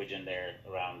 There's language in there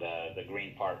around the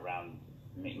green part around.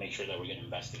 Make sure that we're going to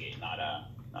investigate, I'll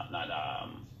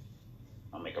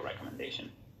make a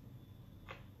recommendation.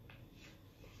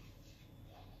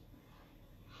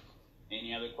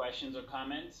 Any other questions or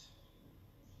comments?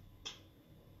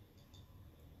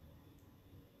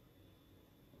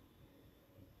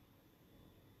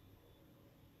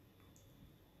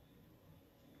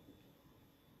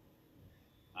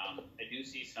 I do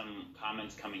see some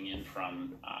comments coming in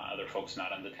from other folks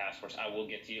not on the task force. I will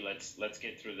get to you. Let's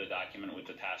get through the document with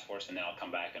the task force, and then I'll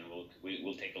come back and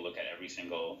we'll take a look at every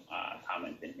single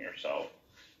comment in here. So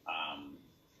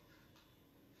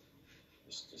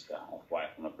just FYI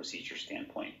from a procedure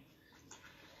standpoint.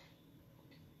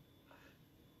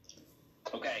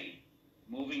 Okay,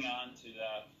 moving on to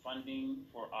the funding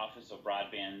for Office of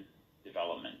Broadband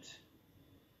Development.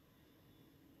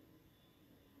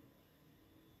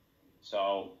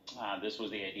 So this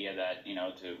was the idea that,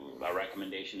 our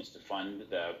recommendation is to fund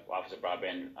the Office of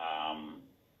Broadband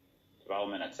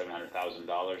development at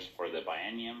 $700,000 for the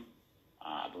biennium.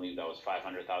 I believe that was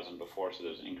 $500,000 before, so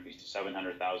there's an increase to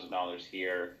 $700,000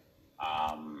 here.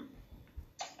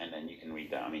 And then you can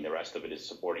read that. I mean, the rest of it is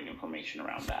supporting information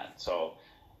around that. So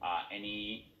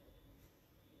any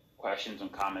questions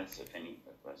and comments, if any,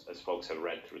 as folks have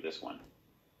read through this one?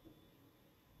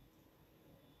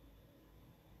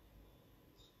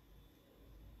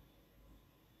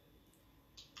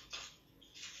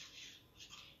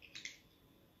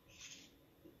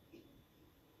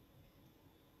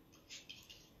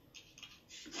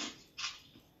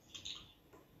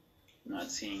 Not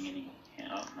seeing any.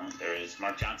 Oh, no, there is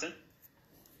Mark Johnson.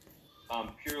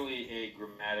 Purely a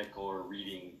grammatical or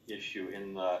reading issue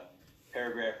in the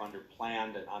paragraph under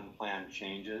planned and unplanned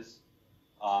changes.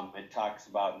 It talks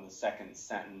about in the second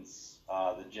sentence,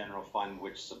 the general fund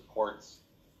which supports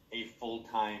a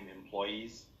full-time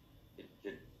employees.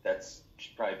 That's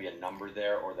should probably be a number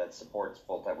there, or that supports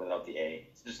full-time without the A.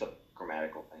 It's just a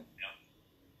grammatical thing. Yeah.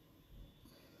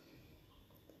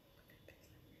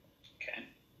 Okay.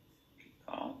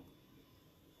 Oh.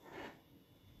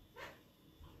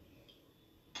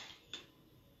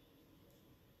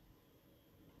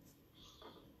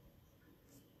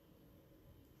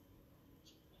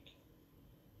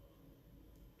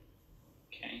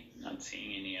 Okay, not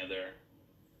seeing any other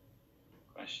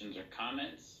questions or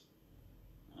comments.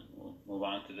 We'll move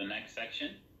on to the next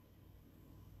section.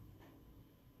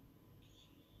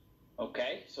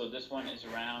 Okay, so this one is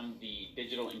around the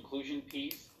digital inclusion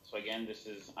piece. So again, this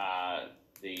is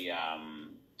the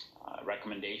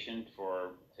recommendation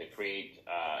to create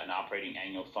an operating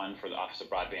annual fund for the Office of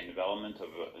Broadband Development of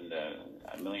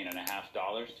 $1.5 million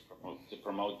to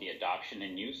promote the adoption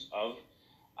and use of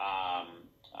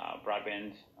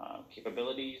broadband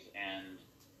capabilities and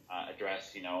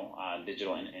address,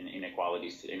 digital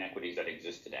inequities that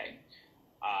exist today.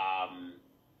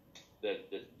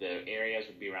 The areas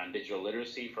would be around digital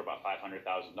literacy for about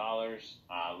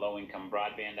 $500,000, low-income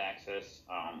broadband access,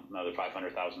 another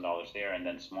 $500,000 there, and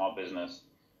then small business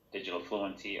digital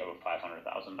fluency of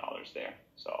 $500,000 there.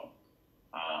 So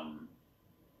I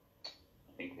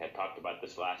think we had talked about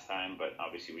this last time, but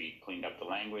obviously we cleaned up the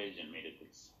language and made it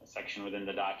a section within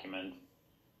the document.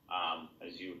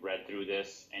 As you read through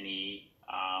this, any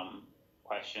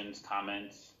questions,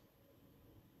 comments,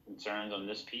 concerns on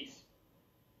this piece?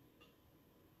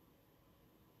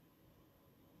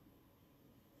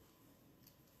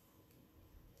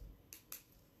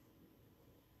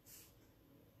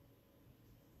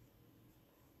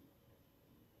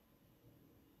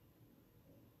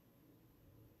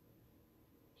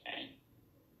 Okay.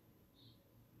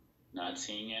 Not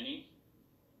seeing any.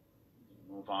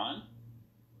 Move on.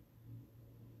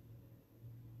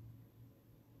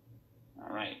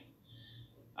 All right.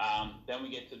 Then we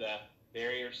get to the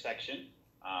barrier section.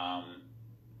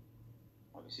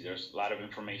 Obviously, there's a lot of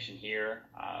information here,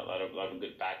 a lot of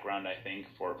good background, I think,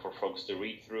 for folks to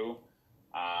read through.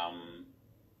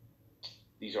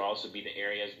 These will also be the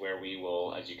areas where we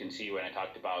will, as you can see, when I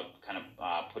talked about kind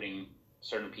of putting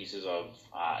certain pieces of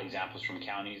examples from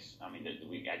counties. I mean,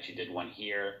 we actually did one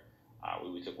here.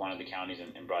 We took one of the counties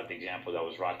and brought the example that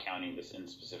was Rock County in this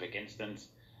specific instance.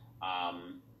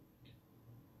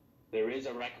 There is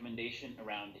a recommendation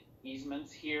around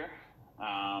easements here.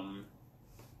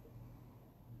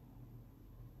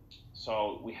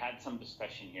 So we had some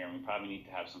discussion here, and we probably need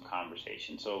to have some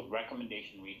conversation. So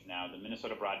recommendation reads now, the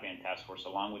Minnesota Broadband Task Force,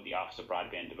 along with the Office of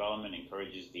Broadband Development,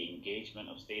 encourages the engagement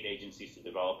of state agencies to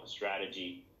develop a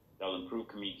strategy that will improve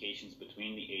communications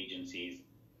between the agencies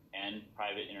and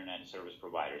private internet service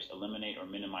providers, eliminate or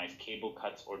minimize cable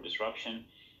cuts or disruption,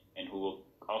 and who will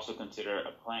also consider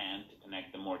a plan to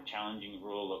connect the more challenging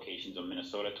rural locations of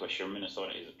Minnesota to assure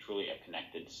Minnesota is truly a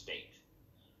connected state.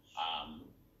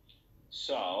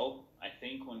 So I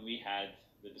think when we had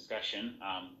the discussion,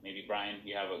 maybe Brian,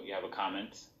 you have a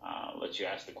comment. I'll let you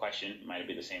ask the question. It might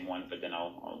be the same one, but then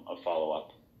I'll follow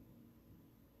up.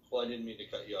 Well, I didn't mean to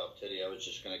cut you off, Teddy. I was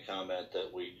just going to comment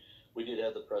that we did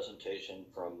have the presentation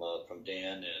from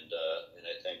Dan, and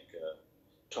I think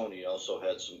Tony also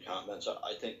had some comments.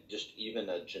 I think just even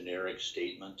a generic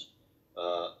statement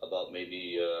about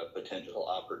maybe potential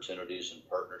opportunities and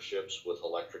partnerships with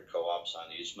electric co-ops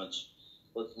on easements.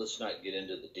 Let's not get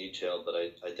into the detail, but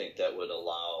I think that would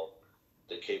allow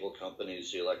the cable companies,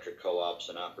 the electric co-ops,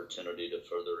 an opportunity to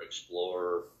further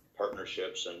explore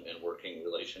partnerships and working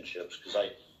relationships. Because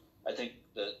I think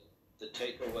that the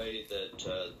takeaway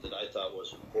that I thought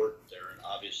was important there, and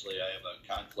obviously I have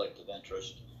a conflict of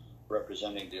interest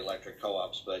representing the electric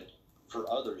co-ops, but for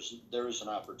others, there is an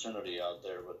opportunity out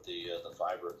there with the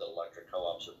fiber the electric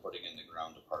co-ops are putting in the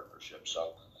ground to partnership.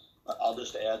 So I'll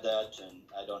just add that, and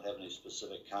I don't have any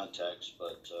specific context,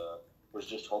 but was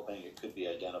just hoping it could be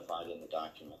identified in the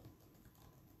document.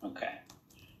 Okay.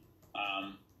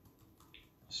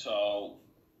 So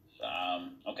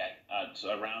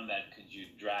around that, could you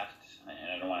draft,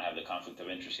 and I don't want to have the conflict of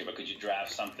interest here, but could you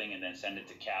draft something and then send it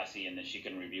to Cassie, and then she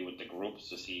can review with the groups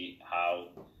to see how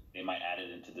they might add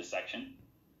it into this section?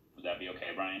 Would that be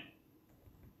okay, Brian?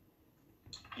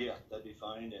 Yeah, that'd be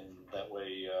fine, and that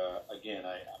way, again,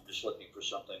 I'm just looking for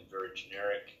something very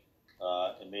generic,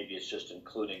 and maybe it's just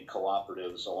including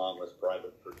cooperatives along with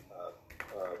private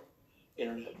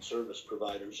internet service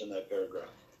providers in that paragraph.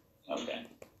 Okay.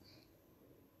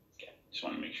 Just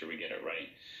want to make sure we get it right.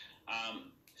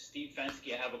 Steve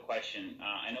Fensky, I have a question.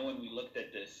 I know when we looked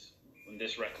at this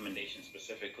recommendation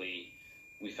specifically,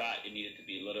 we thought it needed to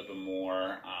be a little bit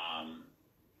more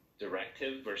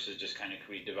directive versus just kind of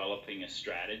developing a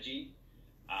strategy.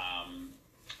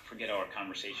 Forget how our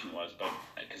conversation was, but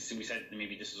because we said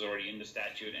maybe this is already in the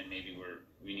statute and maybe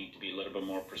we need to be a little bit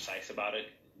more precise about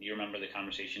it. Do you remember the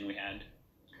conversation we had?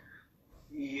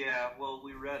 Yeah, well,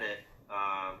 we read it.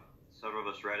 Several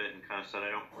of us read it and kind of said, I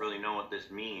don't really know what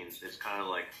this means. It's kind of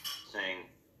like saying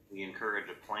we encourage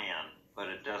a plan, but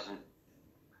it doesn't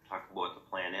talk about what the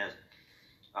plan is.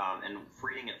 And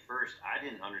reading it first, I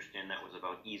didn't understand that was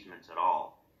about easements at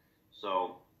all.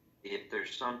 So if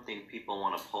there's something people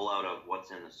want to pull out of what's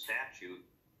in the statute,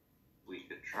 we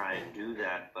could try and do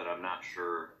that, but I'm not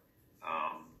sure.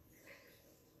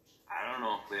 I don't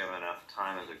know if we have enough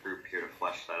time as a group here to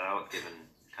flesh that out, given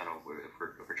kind of if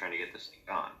we're trying to get this thing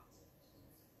done.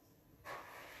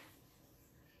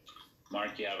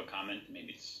 Mark, you have a comment?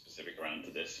 Maybe it's specific around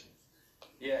to this.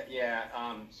 Yeah.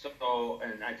 So,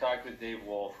 and I talked with Dave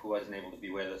Wolf, who wasn't able to be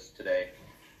with us today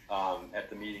at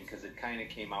the meeting, because it kind of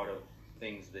came out of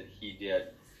things that he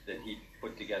did, that he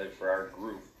put together for our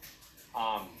group.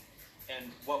 And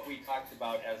what we talked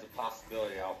about as a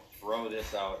possibility, I'll throw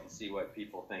this out and see what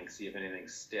people think, see if anything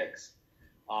sticks.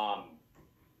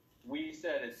 We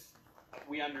said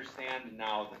we understand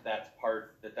now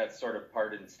that's sort of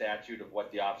part in statute of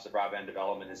what the Office of Broadband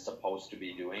Development is supposed to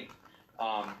be doing.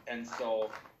 And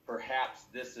so perhaps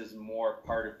this is more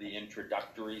part of the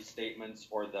introductory statements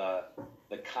or the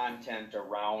content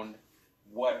around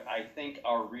what I think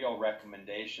our real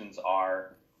recommendations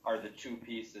are the two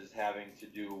pieces having to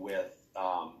do with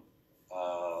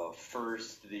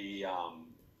first the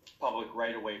public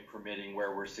right-of-way permitting,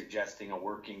 where we're suggesting a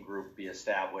working group be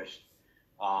established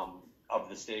of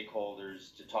the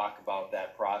stakeholders to talk about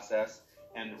that process,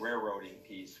 and the railroading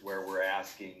piece, where we're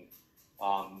asking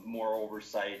more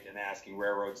oversight and asking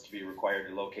railroads to be required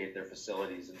to locate their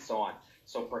facilities and so on.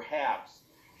 So perhaps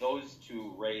those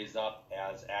two raise up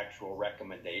as actual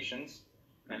recommendations,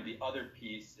 and the other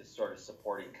piece is sort of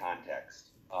supporting context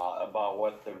about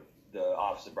what the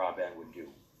Office of Broadband would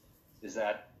do. Does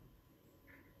that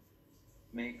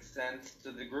make sense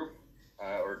to the group,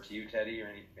 or to you, Teddy, or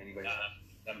anybody?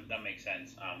 That makes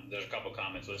sense. There's a couple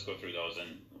comments. Let's go through those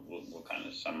and we'll kind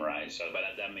of summarize. So, but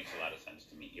that makes a lot of sense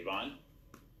to me. Yvonne?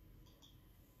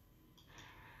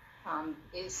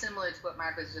 It's similar to what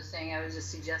Mark was just saying. I was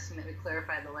just suggesting that we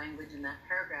clarify the language in that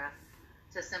paragraph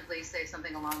to simply say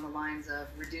something along the lines of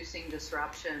reducing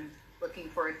disruption, looking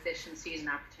for efficiencies and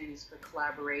opportunities for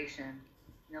collaboration,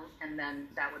 and then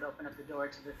that would open up the door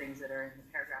to the things that are in the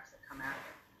paragraphs that come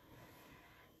after.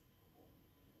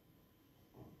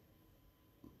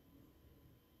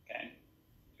 Okay,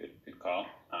 good call.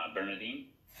 Bernadine?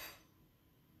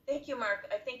 Thank you, Mark.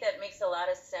 I think that makes a lot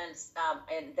of sense,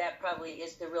 and that probably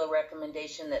is the real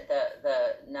recommendation, that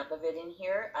the nub of it in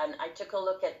here. And I took a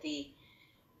look at the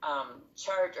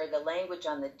chart or the language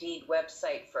on the deed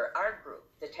website for our group,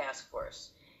 the task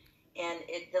force, and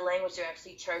the language there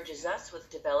actually charges us with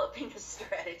developing a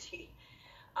strategy.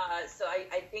 So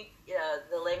I think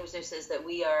the language there says that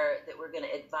we're going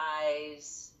to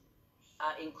advise,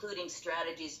 including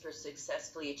strategies for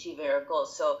successfully achieving our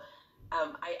goals. So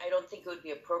I don't think it would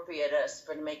be appropriate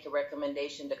to make a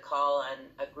recommendation to call on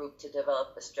a group to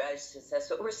develop a strategy, since that's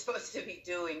what we're supposed to be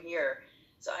doing here.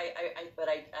 So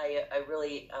I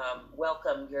really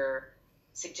welcome your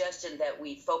suggestion that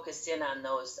we focus in on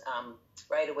those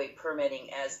right-of-way permitting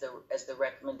as the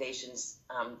recommendations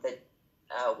that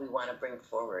we want to bring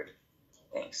forward.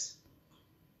 Thanks.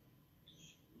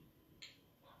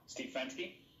 Steve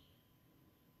Fensky?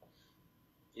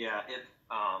 Yeah,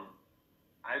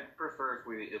 I prefer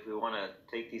if we want to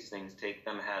take these things, take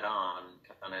them head on,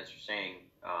 and as you're saying,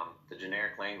 the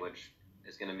generic language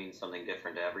is going to mean something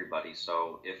different to everybody.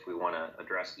 So if we want to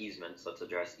address easements, let's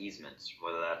address easements,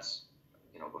 whether that's,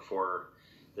 before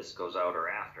this goes out or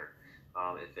after.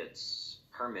 If it's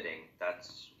permitting,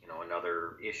 that's,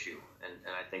 another issue. And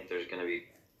I think there's going to be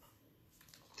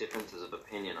differences of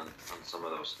opinion on some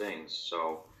of those things.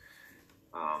 So,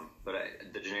 but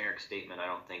the generic statement, I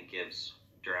don't think gives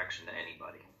direction to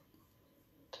anybody.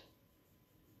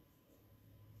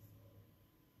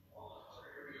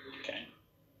 Okay.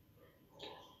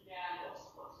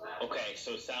 Okay,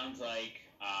 so it sounds like,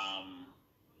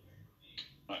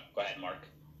 go ahead, Mark.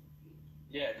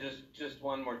 Yeah, just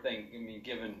one more thing. I mean,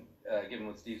 given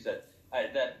what Steve said,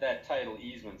 that title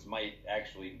easements might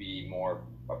actually be more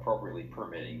appropriately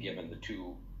permitting, given the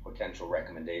two potential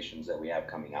recommendations that we have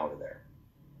coming out of there.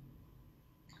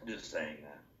 Just saying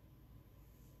that.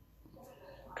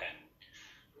 Okay.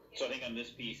 So I think on this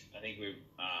piece, I think we've,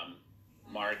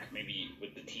 Mark, maybe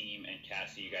with the team and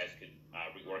Cassie, you guys could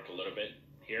rework a little bit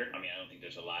here. I mean, I don't think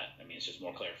there's a lot. I mean, it's just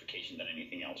more clarification than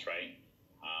anything else, right?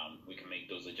 We can make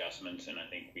those adjustments, and I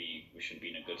think we should be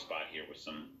in a good spot here with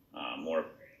some more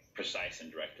precise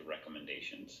and directive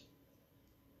recommendations.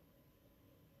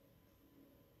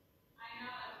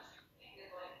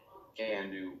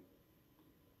 Can do.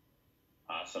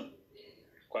 Awesome.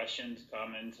 Questions,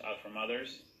 comments from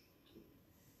others?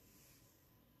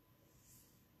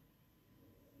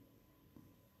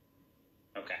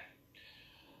 Okay.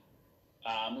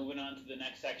 Moving on to the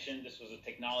next section, this was a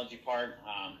technology part.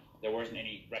 There wasn't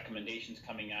any recommendations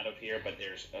coming out of here, but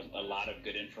there's a lot of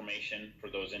good information for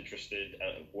those interested,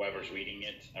 whoever's reading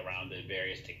it, around the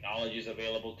various technologies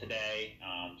available today.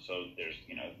 So there's,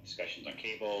 discussions on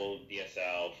cable,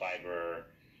 DSL, fiber,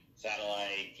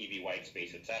 satellite, TV, white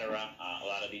space, etc. A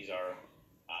lot of these are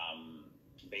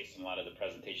based on a lot of the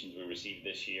presentations we received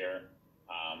this year.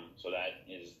 So that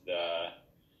is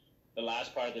the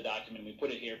last part of the document. We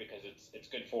put it here because it's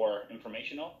good for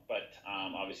informational, but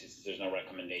obviously since there's no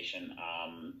recommendation,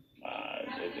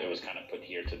 it was kind of put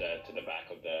here to the back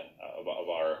of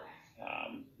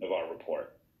our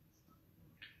report.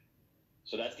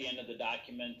 So that's the end of the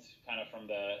document, kind of from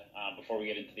before we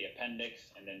get into the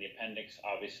appendix, and then the appendix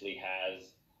obviously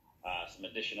has some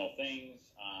additional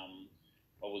things.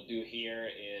 What we'll do here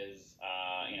is,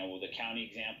 the county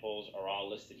examples are all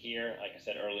listed here. Like I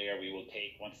said earlier, we will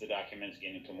take, once the documents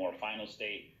get into more final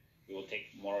state, we will take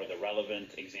more of the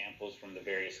relevant examples from the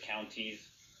various counties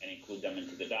and include them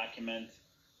into the document.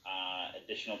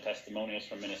 Additional testimonials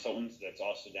from Minnesotans, that's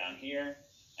also down here.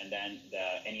 And then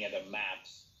any other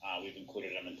maps, we've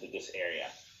included them into this area.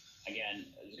 Again,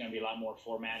 there's going to be a lot more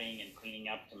formatting and cleaning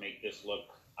up to make this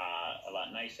look a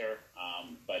lot nicer,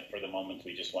 but for the moment,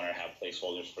 we just want to have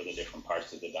placeholders for the different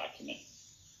parts of the document.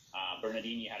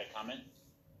 Bernadine, you had a comment?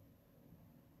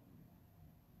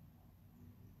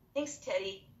 Thanks,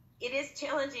 Teddy. It is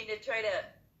challenging to try to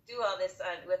do all this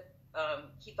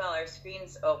keep all our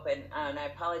screens open, and I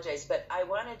apologize, but I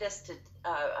wanted us to,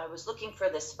 I was looking for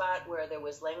the spot where there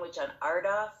was language on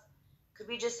RDOF. Could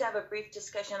we just have a brief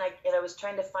discussion? I was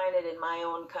trying to find it in my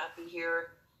own copy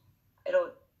here.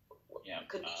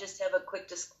 Could we just have a quick,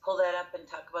 pull that up and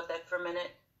talk about that for a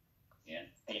minute? Yeah.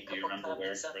 Do you remember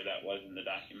where that was in the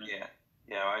document?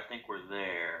 Yeah, I think we're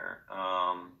there.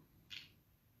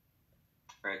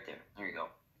 Right there. There you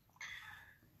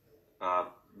go.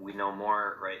 We know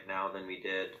more right now than we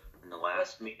did in the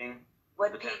last meeting.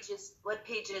 What page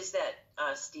is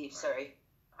that, Steve? Sorry.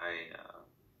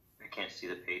 I can't see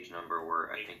the page number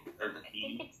where I think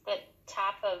it's the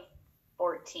top of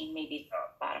 14, maybe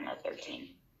bottom of 13.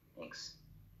 Thanks.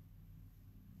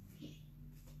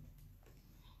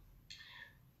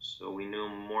 So we know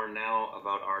more now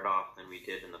about RDOF than we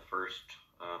did in the first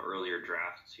earlier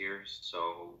drafts here.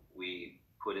 So we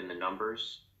put in the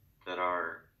numbers that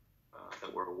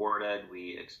were awarded.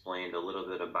 We explained a little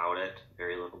bit about it,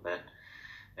 very little bit,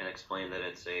 and explained that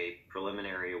it's a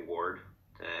preliminary award.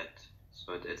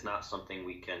 So it's not something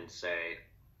we can say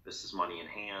this is money in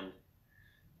hand,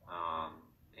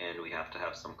 and we have to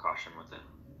have some caution with it.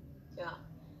 Yeah.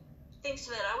 Thanks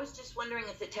for that. I was just wondering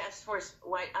if the task force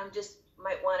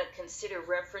might want to consider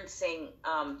referencing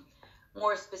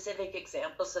more specific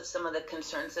examples of some of the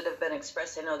concerns that have been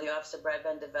expressed. I know the Office of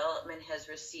Broadband Development has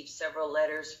received several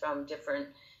letters from different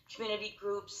community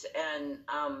groups and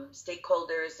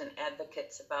stakeholders and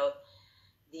advocates about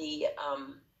the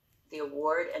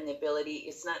award and the ability.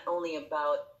 It's not only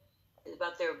about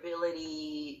their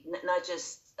ability, not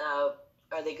just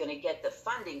are they going to get the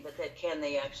funding, but that can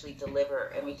they actually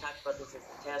deliver? And we talked about this as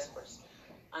the task force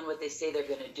on what they say they're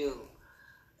going to do.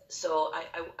 So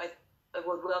I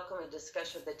would welcome a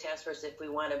discussion with the task force if we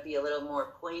want to be a little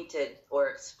more pointed or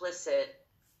explicit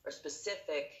or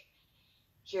specific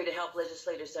here to help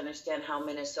legislators understand how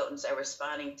Minnesotans are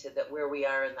responding to where we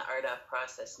are in the RDOF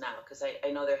process now. Because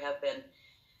I know there have been,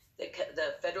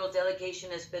 the federal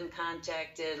delegation has been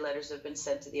contacted, letters have been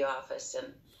sent to the office,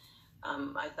 and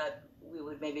I thought we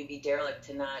would maybe be derelict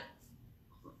to not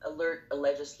alert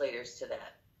legislators to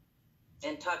that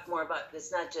and talk more about,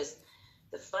 it's not just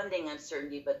the funding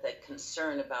uncertainty, but the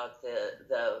concern about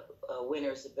the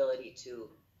winner's ability to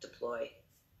deploy.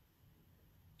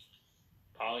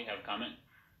 Paul, you have a comment?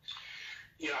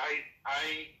 Yeah,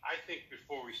 I think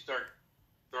before we start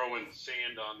throwing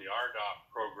sand on the RDOF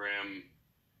program,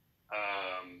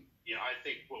 I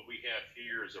think what we have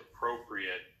here is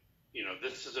appropriate.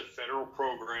 This is a federal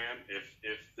program.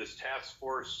 If this task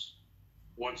force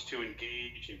wants to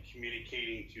engage in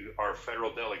communicating to our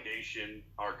federal delegation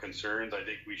our concerns, I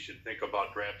think we should think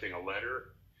about drafting a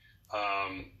letter.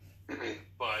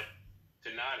 But to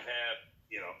not have,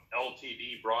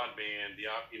 LTD broadband,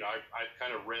 I've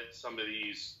kind of read some of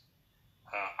these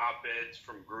op-eds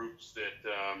from groups that,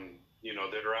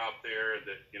 that are out there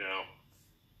that,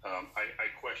 I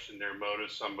question their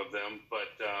motives, some of them,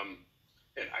 but,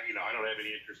 and I don't have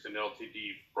any interest in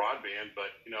LTD broadband,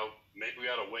 but, maybe we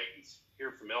ought to wait and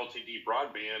hear from LTD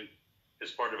broadband as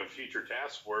part of a future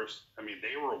task force. I mean,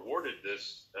 they were awarded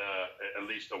this, at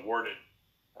least awarded,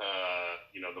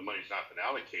 the money's not been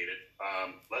allocated.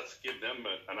 Let's give them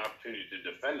an opportunity to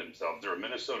defend themselves. They're a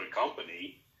Minnesota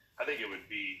company. I think it would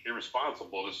be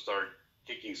irresponsible to start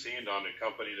kicking sand on a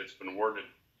company that's been awarded,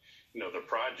 the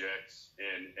projects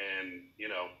and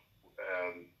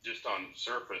just on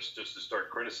surface, just to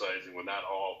start criticizing without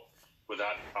all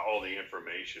the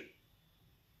information.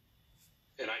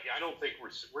 And I don't think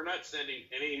we're not sending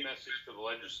any message to the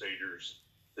legislators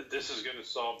that this is going to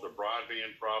solve the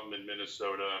broadband problem in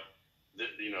Minnesota. That,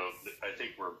 I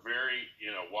think we're very,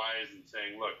 wise in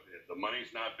saying, look, the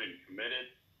money's not been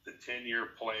committed, the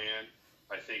 10-year plan,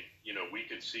 I think, we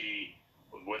could see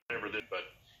whatever this, but,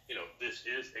 this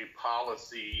is a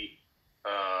policy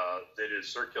that is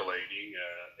circulating,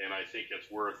 and I think it's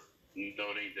worth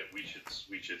noting that we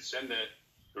should send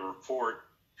the report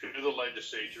to the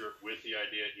legislature with the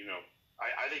idea,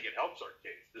 I think it helps our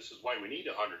case. This is why we need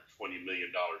 $120 million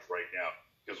right now.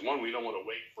 Because one, we don't want to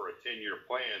wait for a 10-year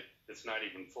plan that's not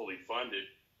even fully funded,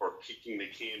 or kicking the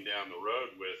can down the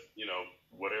road with,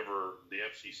 whatever the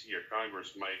FCC or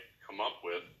Congress might come up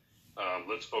with.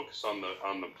 Let's focus on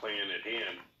the plan at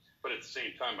hand. But at the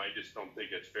same time, I just don't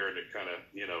think it's fair to kind of,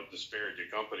 disparage a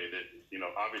company that,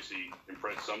 obviously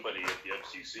impressed somebody at the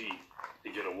FCC to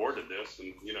get awarded this.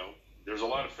 And, there's a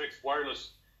lot of fixed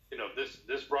wireless,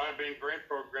 this broadband grant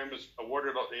program has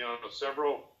awarded,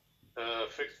 several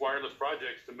fixed wireless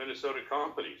projects to Minnesota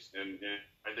companies. And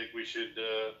I think we should,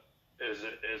 as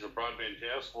a broadband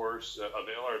task force,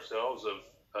 avail ourselves of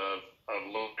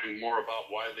learning more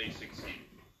about why they succeed.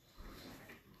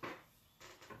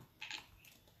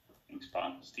 Thanks,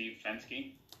 Bob. Steve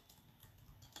Fensky?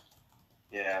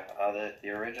 Yeah, the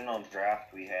original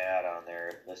draft we had on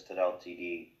there listed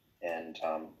LTD, and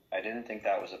I didn't think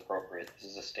that was appropriate.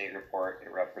 This is a state report.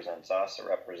 It represents us. It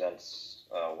represents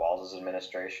Walz's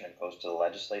administration. It goes to the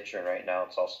legislature, and right now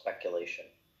it's all speculation.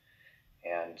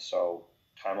 And so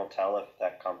time will tell if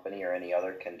that company or any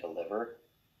other can deliver.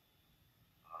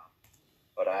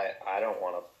 But I don't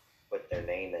want to put their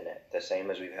name in it. The same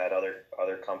as we've had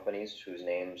other companies whose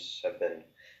names have been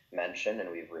mentioned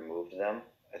and we've removed them.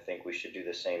 I think we should do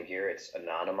the same here. It's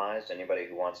anonymized. Anybody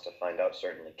who wants to find out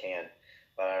certainly can.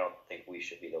 But I don't think we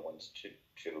should be the ones to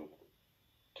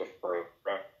prove.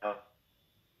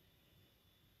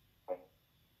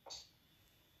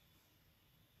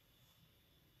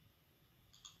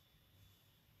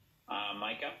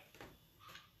 Micah?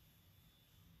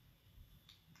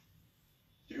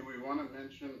 Do we want to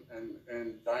mention,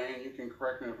 and Diane, you can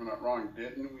correct me if I'm not wrong,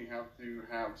 didn't we have to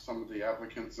have some of the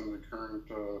applicants in the current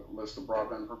list of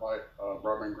broadband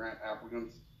grant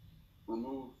applicants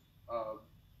remove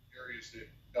areas that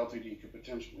LTD could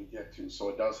potentially get to, so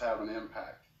it does have an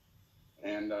impact.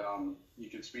 And you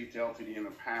could speak to LTD in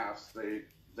the past,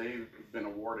 they've been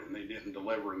awarded and they didn't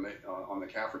deliver and on the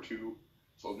CAFR 2.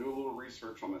 So do a little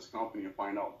research on this company and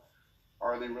find out,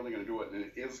 are they really going to do it? And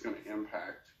it is going to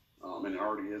impact, and it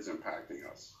already is impacting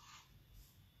us.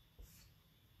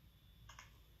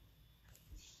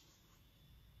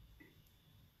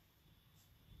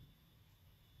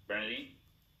 Bernadine?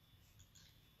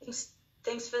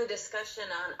 Thanks for the discussion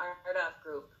on our RDOF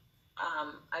group.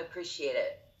 I appreciate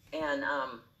it. And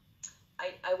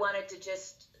I wanted to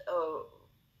just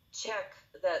check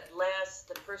that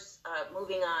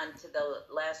moving on to the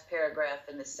last paragraph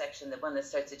in this section, the one that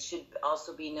starts, it should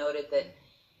also be noted that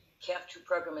CAF2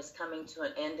 program is coming to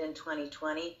an end in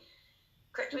 2020.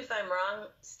 Correct me if I'm wrong,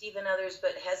 Steve and others,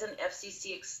 but hasn't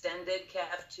FCC extended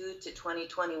CAF2 to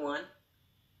 2021?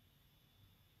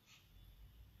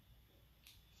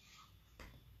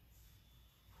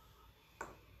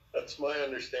 That's my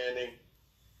understanding.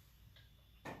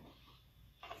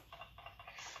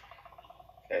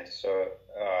 Okay, so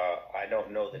I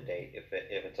don't know the date. If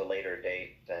it's a later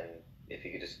date, then if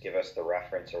you could just give us the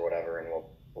reference or whatever, and we'll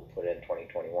put it in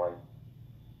 2021.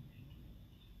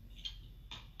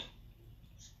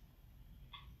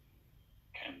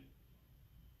 Okay.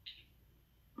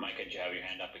 Mike, did you have your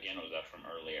hand up again, or was that from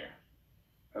earlier?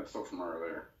 That's still from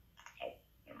earlier. Oh,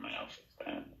 never mind, I'll fix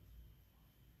that.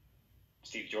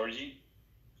 Steve Georgie?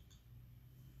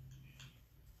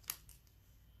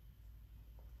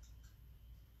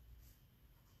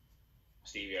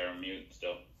 Steve, you're on mute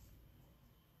still.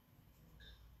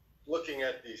 Looking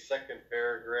at the second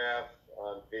paragraph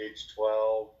on page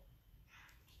 12,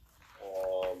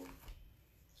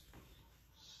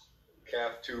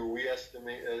 CAF2, we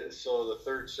estimate, so the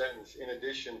third sentence, in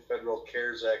addition, federal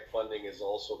CARES Act funding is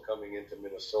also coming into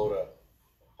Minnesota,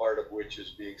 part of which is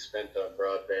being spent on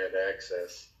broadband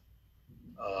access.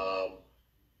 I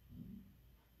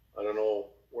don't know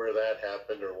where that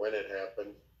happened or when it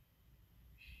happened.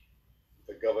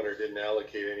 The governor didn't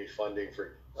allocate any funding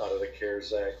out of the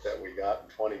CARES Act that we got in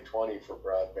 2020 for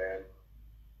broadband,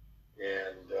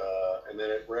 and then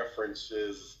it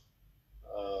references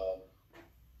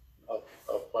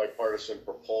a bipartisan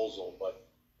proposal, but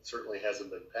it certainly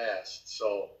hasn't been passed.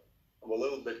 So I'm a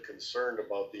little bit concerned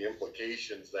about the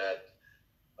implications that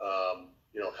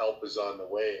help is on the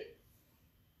way.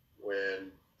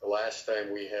 When the last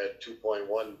time we had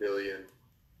 2.1 billion,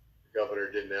 the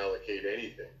governor didn't allocate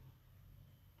anything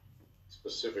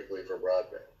specifically for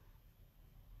broadband.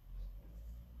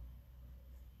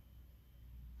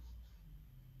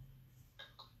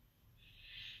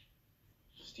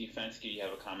 Steve Fensky, you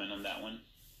have a comment on that one?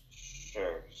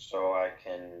 Sure. So I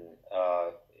can,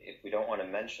 if we don't want to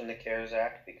mention the CARES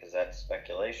Act because that's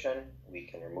speculation, we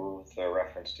can remove the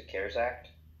reference to CARES Act.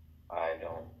 I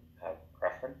don't have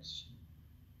preference.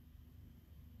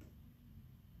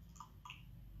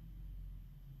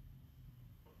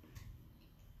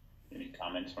 Any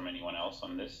comments from anyone else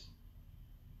on this?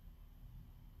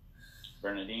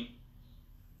 Bernadine?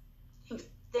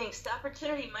 Thanks. The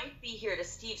opportunity might be here, to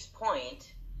Steve's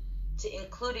point, to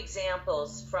include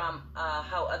examples from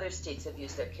how other states have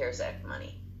used their CARES Act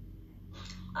money.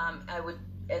 I would,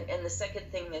 and the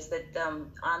second thing is that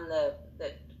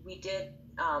that we did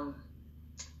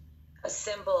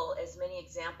assemble as many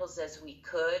examples as we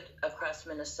could across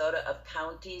Minnesota of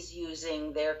counties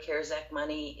using their CARES Act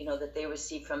money, that they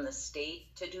received from the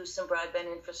state to do some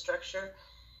broadband infrastructure.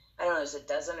 I don't know, there's a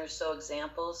dozen or so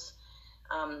examples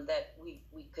that we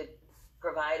could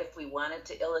provide if we wanted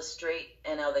to illustrate.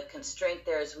 And now the constraint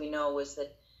there, as we know, was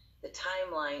that the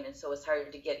timeline, and so it's harder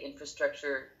to get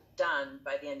infrastructure done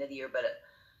by the end of the year, but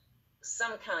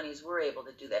some counties were able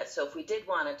to do that. So if we did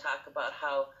want to talk about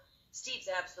how Steve's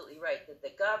absolutely right that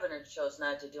the governor chose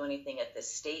not to do anything at the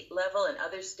state level, and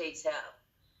other states have.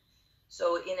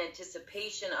 So in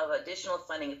anticipation of additional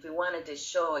funding, if we wanted to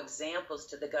show examples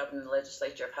to the governor and the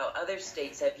legislature of how other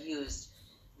states have used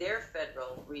their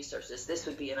federal resources, this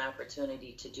would be an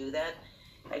opportunity to do that.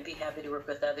 I'd be happy to work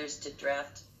with others to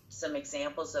draft some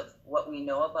examples of what we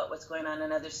know about what's going on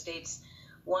in other states.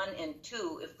 One, and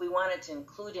two, if we wanted to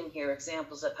include in here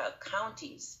examples of how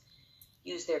counties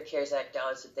use their CARES Act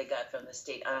dollars that they got from the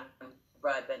state on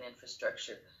broadband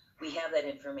infrastructure. We have that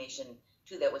information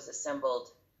too that was assembled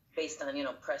based on,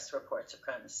 press reports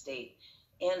across the state.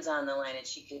 Anne's on the line and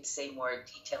she could say more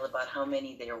detail about how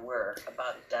many there were,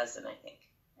 about a dozen, I think.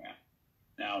 Yeah.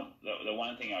 Now, the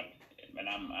one thing it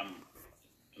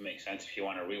makes sense if you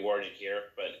want to reword it here,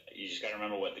 but you just got to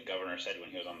remember what the governor said when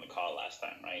he was on the call last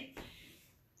time, right?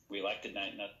 We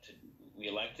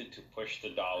elected to push the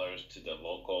dollars to the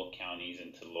local counties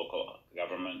and to local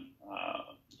government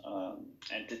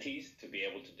entities to be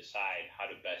able to decide how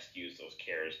to best use those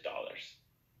CARES dollars.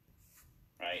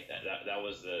 Right? That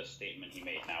was the statement he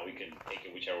made. Now we can take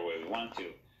it whichever way we want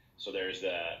to. So there's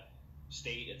the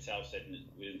state itself said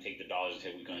we didn't take the dollars and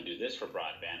said we're going to do this for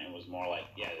broadband. It was more like,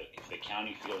 if the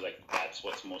county feels like that's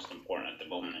what's most important at the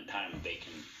moment in time, they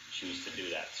can choose to do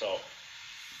that. So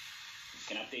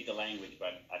can update the language,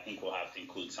 but I think we'll have to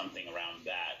include something around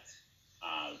that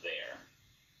there.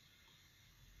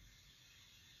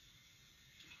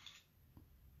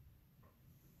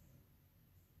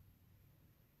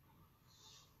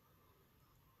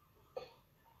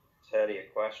 Teddy, a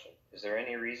question. Is there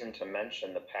any reason to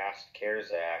mention the past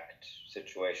CARES Act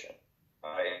situation?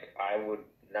 I would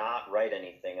not write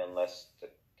anything unless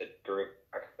the group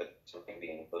that something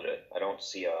be included. I don't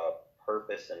see a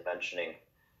purpose in mentioning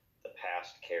the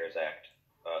past CARES Act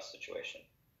situation.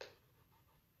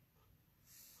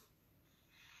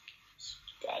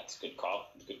 That's a good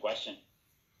call. Good question.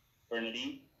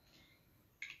 Bernadine?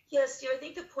 Yes, I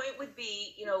think the point would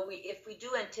be, if we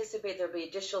do anticipate there'll be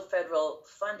additional federal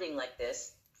funding like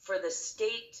this, for the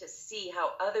state to see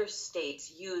how other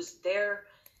states use their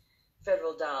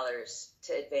federal dollars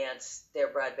to advance their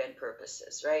broadband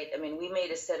purposes, right? I mean, we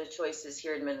made a set of choices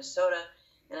here in Minnesota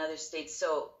and other states,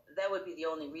 so that would be the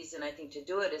only reason I think to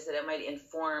do it, is that it might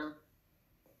inform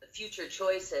the future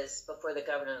choices before the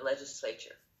governor and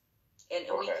legislature. And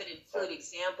we could include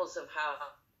examples of how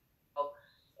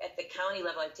at the county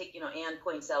level, I take, Ann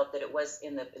points out that it was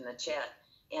in the chat,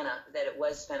 Anna, that it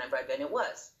was spent on broadband. It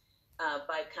was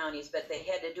by counties, but they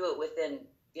had to do it within,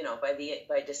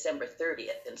 by December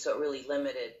 30th, and so it really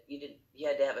limited. You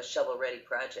had to have a shovel-ready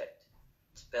project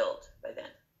to build by then.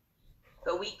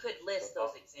 But we could list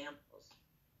those examples.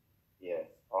 Yeah,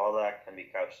 all that can be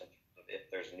couched in if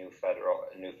there's new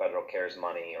federal CARES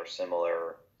money or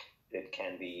similar, it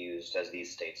can be used as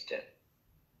these states did.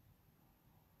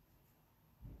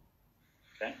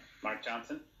 Okay, Mark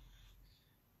Johnson.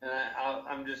 And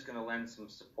I'm just going to lend some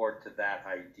support to that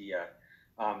idea.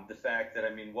 The fact that,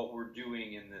 what we're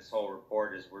doing in this whole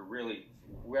report is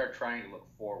we are trying to look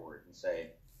forward and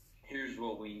say, here's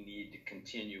what we need to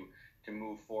continue to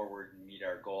move forward and meet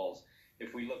our goals.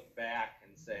 If we look back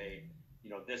and say,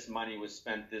 this money was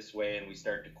spent this way, and we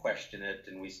start to question it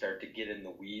and we start to get in the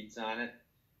weeds on it,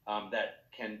 that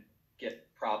can get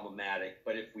problematic.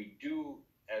 But if we do,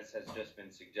 as has just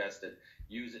been suggested,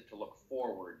 use it to look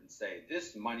forward and say,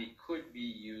 this money could be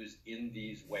used in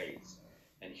these ways,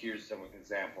 and here's some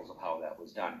examples of how that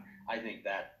was done. I think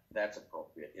that's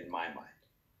appropriate in my mind.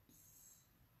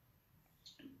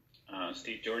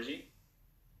 Steve Georgie?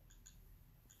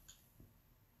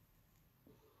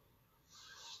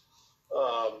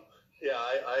 Yeah,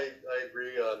 I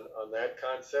agree on that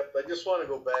concept. I just want to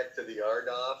go back to the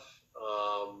RDOF,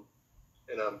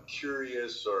 and I'm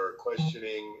curious or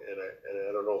questioning, and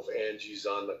I don't know if Angie's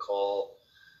on the call,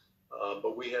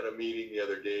 but we had a meeting the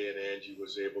other day and Angie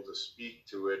was able to speak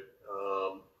to it.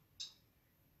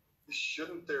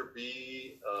 Shouldn't there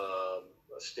be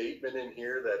a statement in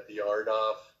here that the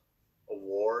RDOF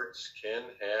awards can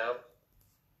have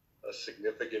a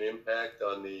significant impact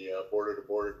on the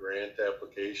border-to-border grant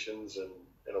applications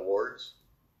and awards?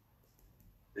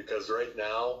 Because right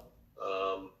now,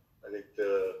 I think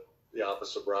the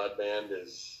Office of Broadband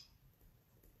is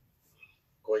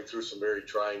going through some very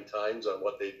trying times on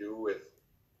what they do with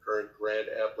current grant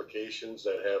applications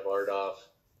that have RDOF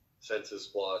census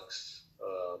blocks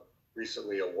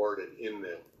recently awarded in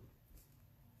them.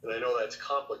 And I know that's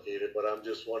complicated, but I'm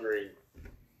just wondering,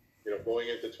 going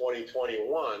into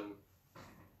 2021,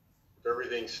 if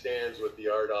everything stands with the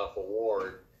RDOF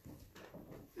award,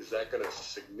 is that going to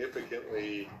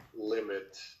significantly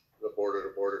limit the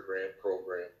border-to-border grant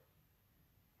program?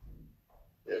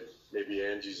 If maybe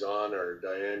Angie's on or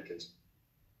Diane can.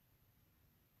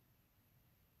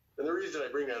 And the reason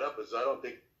I bring that up is I don't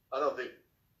think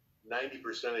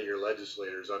 90% of your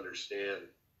legislators understand,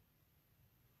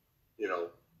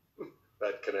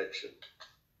 that connection.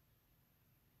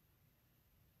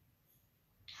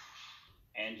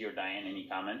 Angie or Diane, any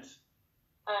comments?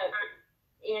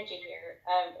 Angie here.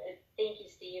 Thank you,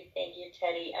 Steve. Thank you,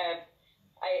 Teddy.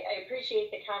 I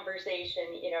appreciate the conversation.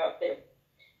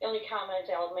 The only comment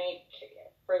I'll make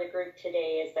for the group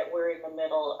today is that we're in the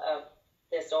middle of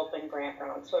this open grant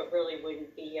round, so it really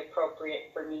wouldn't be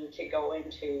appropriate for me to go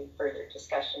into further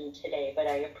discussion today, but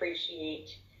I appreciate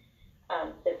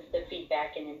the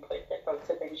feedback and input that folks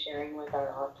have been sharing with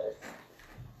our office.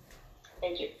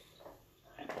 Thank you.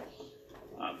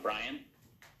 Brian?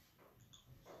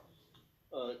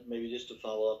 Maybe just to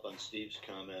follow up on Steve's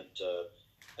comment,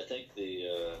 I think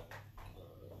the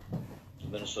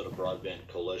Minnesota Broadband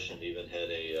Coalition even had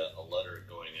a letter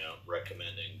going out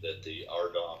recommending that the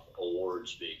RDOF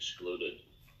awards be excluded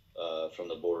from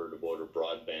the border-to-border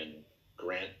broadband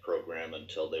grant program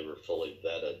until they were fully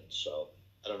vetted. So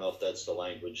I don't know if that's the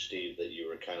language, Steve, that you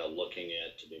were kind of looking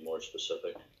at, to be more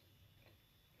specific.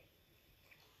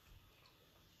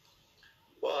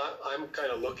 Well, I'm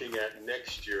kind of looking at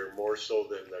next year more so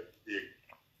than the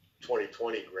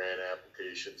 2020 grant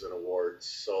applications and awards.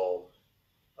 So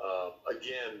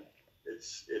again,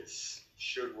 it's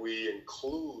should we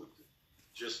include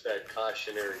just that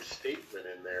cautionary statement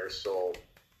in there so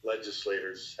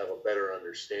legislators have a better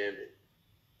understanding?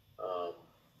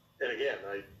 And again,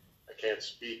 I can't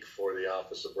speak for the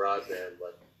Office of Broadband,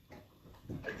 but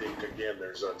I think again,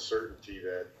 there's uncertainty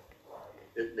that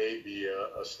it may be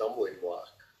a stumbling block.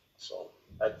 So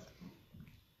that's.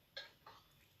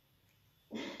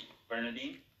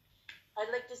 Bernadine?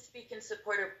 I'd like to speak in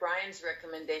support of Brian's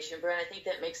recommendation. Brian, I think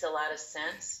that makes a lot of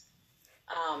sense,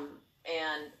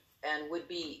 and would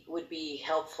be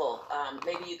helpful.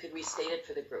 Maybe you could restate it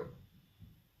for the group.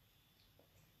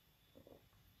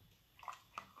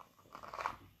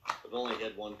 I've only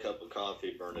had one cup of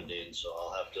coffee, Bernadine, so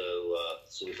I'll have to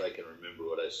see if I can remember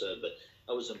what I said. But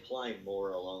I was implying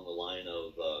more along the line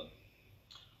of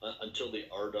until the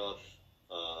RDOF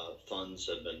funds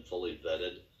have been fully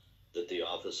vetted, that the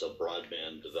Office of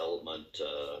Broadband Development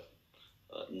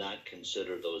not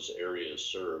consider those areas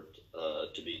served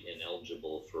to be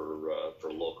ineligible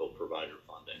for local provider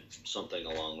funding, something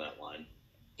along that line.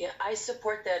 Yeah, I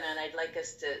support that, and I'd like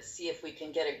us to see if we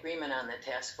can get agreement on the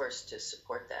task force to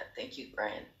support that. Thank you,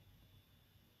 Brian.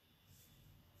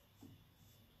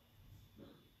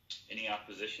 Any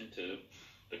opposition to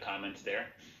the comments there?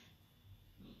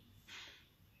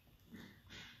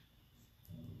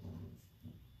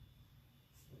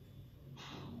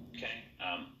 Okay,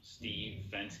 Steve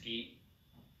Fensky,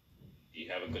 do you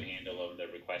have a good handle of the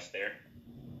request there?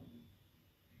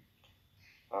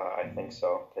 I think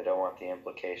so. They don't want the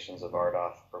implications of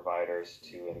RDOF providers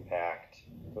to impact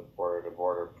the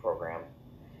border-to-border program.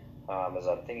 As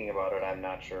I'm thinking about it, I'm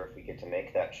not sure if we get to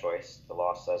make that choice. The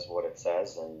law says what it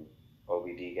says, and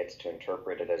OBD gets to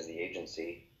interpret it as the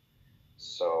agency.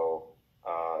 So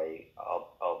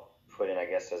I'll put in, I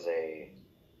guess, as a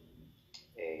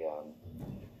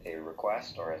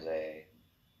request, or as a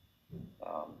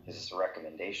is this a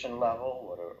recommendation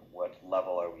level? What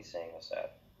level are we saying this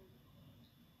at?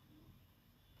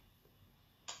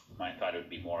 I thought it would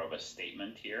be more of a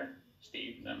statement here,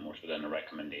 Steve, more so than a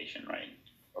recommendation, right?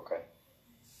 Okay.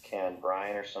 Can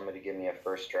Brian or somebody give me a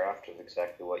first draft of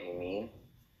exactly what you mean?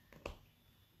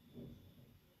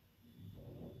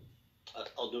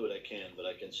 I'll do what I can, but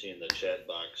I can see in the chat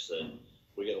box that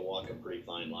we got to walk a pretty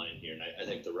fine line here, and I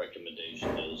think the recommendation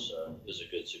is a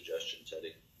good suggestion,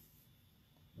 Teddy.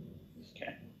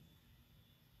 Okay.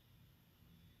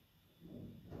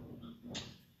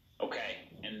 Okay,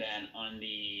 and then on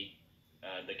the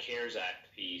CARES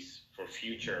Act piece for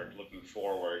future, looking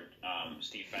forward,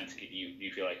 Steve Fensky, do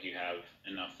you feel like you have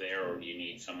enough there, or do you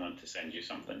need someone to send you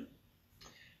something?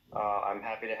 I'm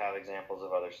happy to have examples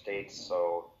of other states,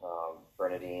 so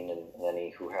Bernadine and any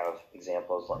who have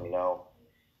examples, let me know,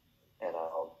 and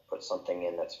I'll put something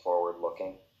in that's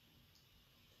forward-looking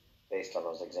based on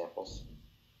those examples.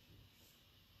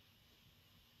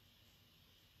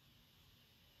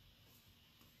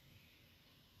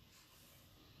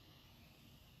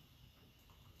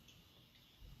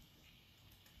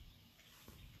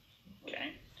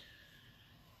 Okay.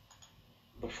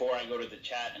 Before I go to the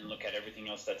chat and look at everything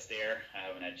else that's there, I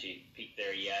haven't actually peeked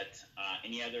there yet.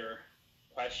 Any other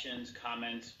questions,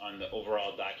 comments on the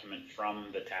overall document from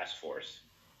the task force?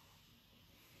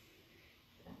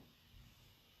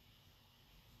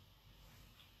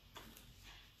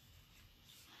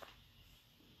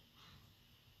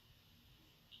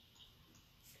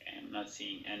 Okay, I'm not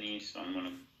seeing any, so I'm going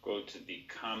to go to the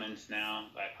comments now.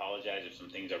 I apologize if some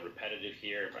things are repetitive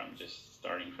here, but I'm just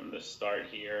starting from the start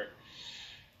here.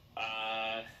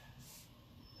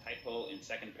 Typo in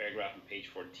second paragraph on page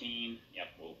 14. Yep,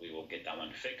 we will get that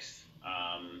one fixed.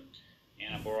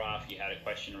 Anna Boroff, you had a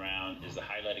question around, is the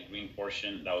highlighted green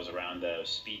portion, that was around the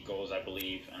speed goals, I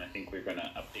believe, and I think we're going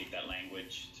to update that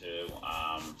language to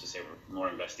say more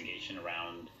investigation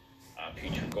around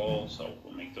future goals, so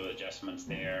we'll make those adjustments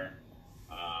there.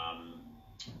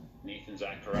 Nathan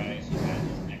Zacharias, you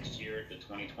had next year, the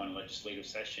 2020 legislative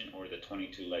session or the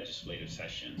 22 legislative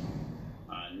session?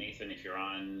 Nathan, if you're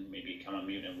on, maybe come on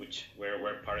mute, and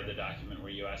where part of the document were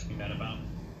you asking that about?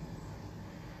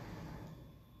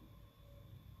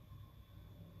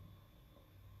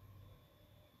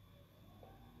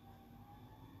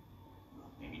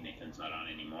 Maybe Nathan's not on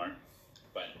anymore,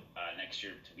 but next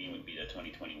year to me would be the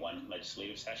 2021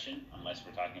 legislative session, unless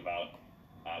we're talking about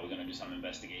we're going to do some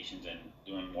investigations and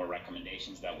doing more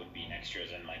recommendations. That would be next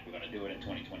year's, and like we're going to do it in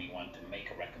 2021 to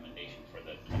make a recommendation for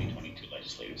the 2022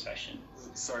 legislative session.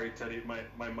 Sorry, Teddy,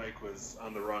 my mic was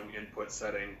on the wrong input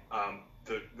setting.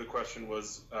 The question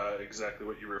was exactly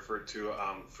what you referred to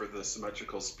for the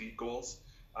symmetrical speed goals.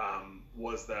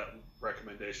 Was that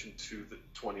recommendation to the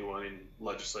 21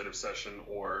 legislative session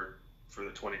or for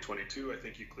the 2022? I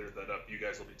think you cleared that up. You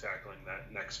guys will be tackling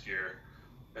that next year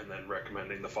and then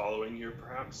recommending the following year,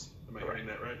 perhaps? Am I hearing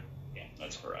that right? Yeah,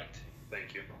 that's correct.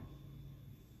 Thank you.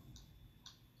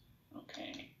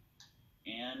 Okay.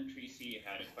 And then Tracy, you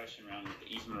had a question around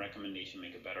the easement recommendation,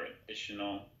 make a better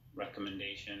additional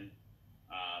recommendation.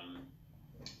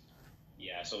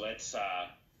 Yeah, so let's, I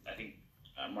think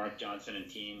Mark Johnson and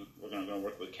team, we're going to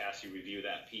work with Cassie, review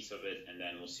that piece of it, and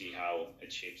then we'll see how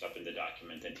it shapes up in the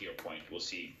document. And to your point, we'll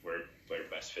see where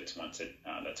it best fits once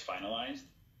that's finalized.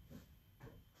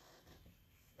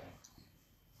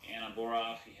 Anna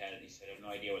Boroff, he said, I have no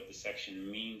idea what this section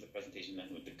means, the presentation done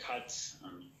with the cuts.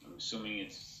 I'm assuming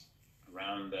it's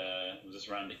around was this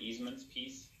around the easements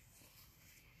piece?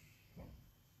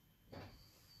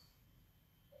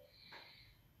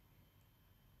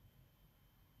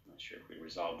 Not sure if we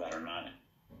resolved that or not.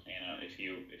 Anna, if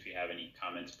you have any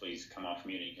comments, please come off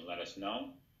mute and you can let us know.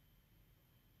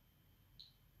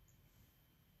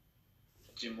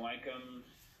 Jim Wycombe,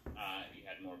 you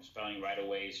had more spelling right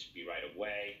away, should be right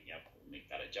away. Yep, we'll make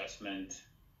that adjustment.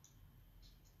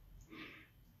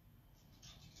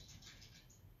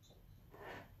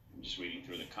 I'm just reading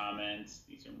through the comments.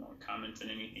 These are more comments than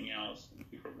anything else.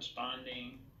 Thank you for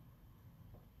responding.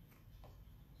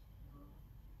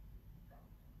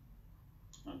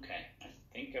 Okay, I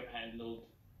think I've handled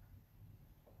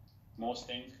most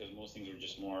things because most things are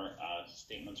just more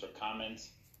statements or comments.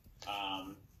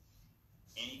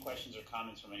 Any questions or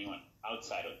comments from anyone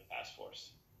outside of the task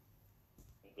force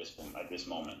at this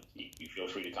moment? You feel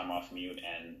free to come off mute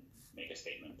and make a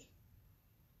statement.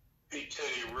 Hey,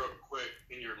 Teddy, real quick,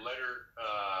 in your letter,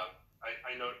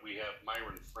 I note we have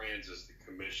Myron Franz as the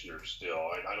commissioner still.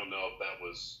 I don't know if that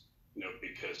was,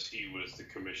 because he was the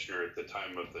commissioner at the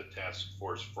time of the task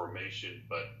force formation,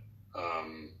 but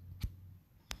I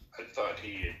thought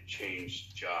he had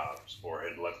changed jobs or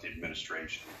had left the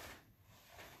administration.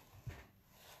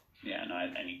 Yeah, no,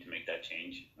 I need to make that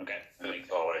change. Okay. That's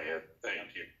all I had.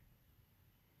 Thank you.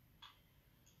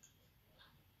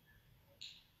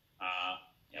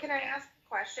 Yep. Can I ask a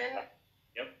question?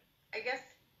 Yep. I guess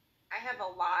I have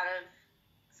a lot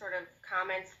of sort of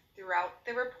comments throughout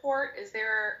the report. Is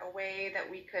there a way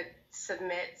that we could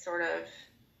submit sort of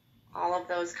all of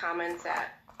those comments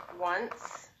at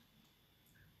once?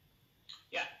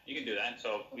 Yeah, you can do that.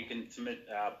 So we can submit,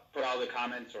 put all the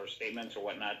comments or statements or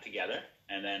whatnot together,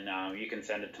 and then you can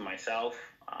send it to myself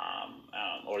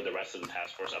or the rest of the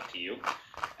task force, up to you,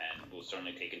 and we'll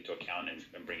certainly take into account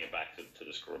and bring it back to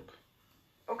this group.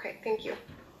 Okay, thank you.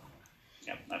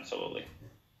 Yep, absolutely.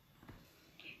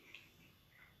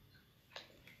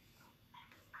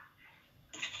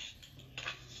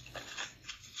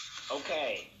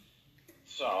 Okay,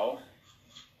 so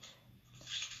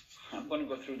I'm going to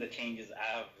go through the changes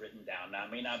I have written down. Now,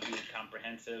 it may not be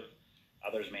comprehensive.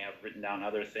 Others may have written down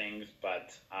other things,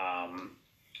 but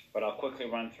I'll quickly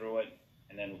run through it,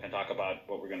 and then we can talk about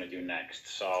what we're going to do next.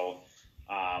 So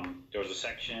there was a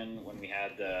section when we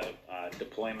had the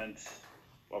deployment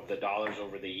of the dollars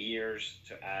over the years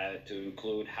to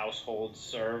include households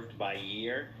served by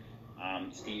year.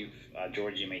 Steve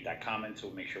Georgie made that comment, so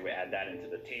we'll make sure we add that into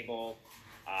the table.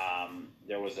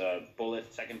 There was a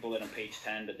second bullet on page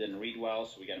 10 that didn't read well,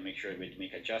 so we got to make sure we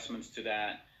make adjustments to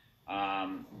that.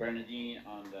 Bernadine,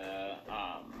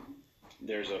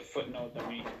 there's a footnote that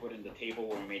we need to put in the table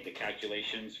where we made the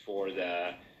calculations for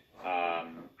the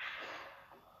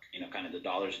kind of the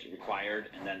dollars required,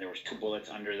 and then there was 2 bullets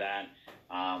under that.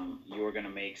 You were going to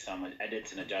make some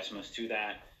edits and adjustments to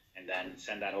that, and then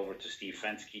send that over to Steve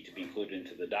Fensky to be included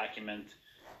into the document.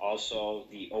 Also,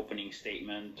 the opening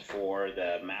statement for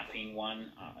the mapping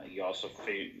one, you also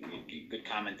good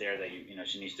comment there that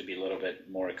she needs to be a little bit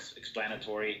more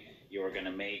explanatory. You are going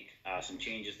to make some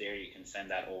changes there. You can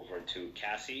send that over to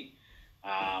Cassie.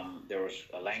 There was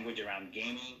a language around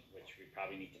gaming, which we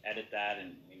probably need to edit that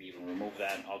and maybe even remove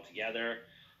that altogether.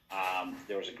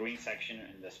 There was a green section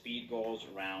in the speed goals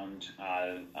around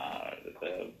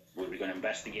what we're going to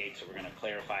investigate, so we're going to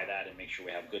clarify that and make sure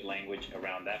we have good language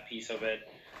around that piece of it.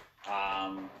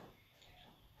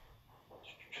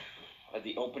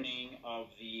 The opening of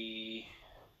the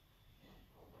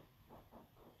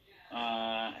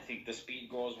I think the speed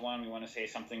goals one, we want to say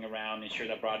something around ensure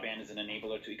that broadband is an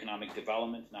enabler to economic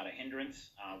development, not a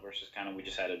hindrance, versus kind of we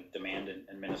just had a demand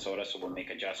in Minnesota, so we'll make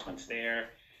adjustments there.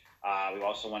 We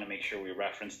also want to make sure we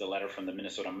reference the letter from the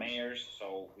Minnesota mayors,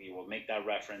 so we will make that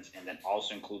reference and then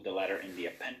also include the letter in the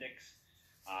appendix.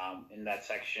 In that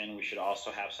section, we should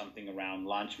also have something around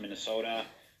Launch Minnesota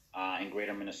in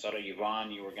Greater Minnesota.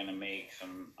 Yvonne, you were going to make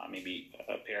some maybe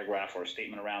a paragraph or a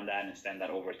statement around that and send that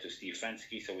over to Steve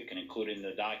Fensky so we can include it in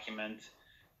the document.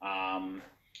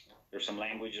 There's some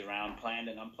language around planned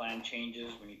and unplanned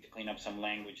changes. We need to clean up some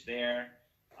language there.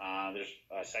 There's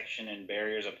a section in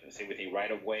barriers, say with the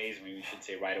right-of-ways. We should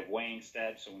say right-of-way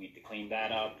instead, so we need to clean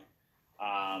that up.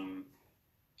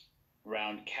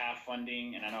 around CAF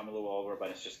funding, and I know I'm a little over, but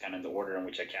it's just kind of the order in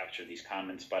which I captured these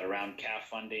comments. But around CAF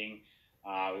funding,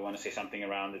 we want to say something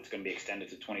around it's going to be extended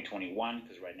to 2021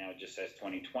 because right now it just says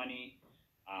 2020.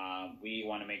 We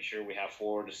want to make sure we have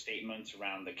forward statements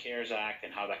around the CARES Act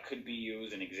and how that could be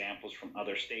used and examples from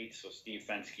other states. So Steve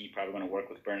Fensky probably going to work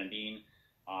with Bernadine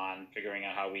on figuring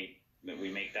out how we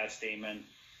make that statement.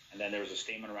 And then there was a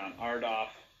statement around RDOF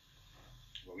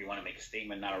where we want to make a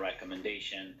statement, not a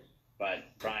recommendation.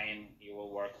 But Brian, you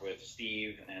will work with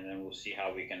Steve, and then we'll see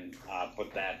how we can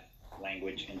put that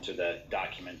language into the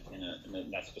document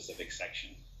in that specific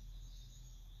section.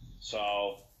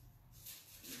 So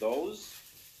those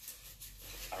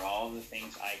are all the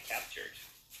things I captured.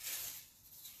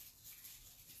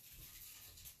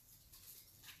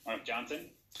 Mark Johnson?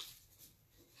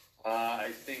 I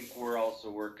think we're also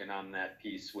working on that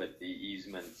piece with the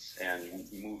easements and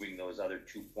moving those other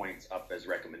 2 points up as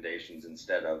recommendations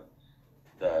instead of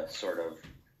the sort of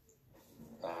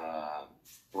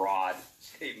broad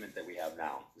statement that we have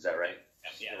now. Is that right?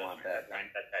 Yes, yeah, that's right.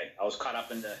 I was caught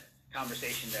up in the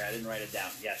conversation there. I didn't write it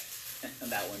down. Yes,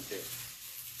 that one too.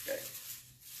 Okay.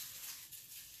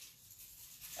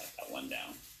 Got that one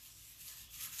down.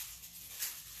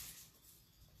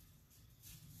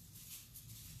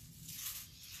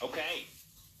 Okay.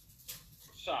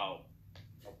 So,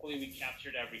 hopefully we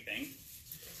captured everything.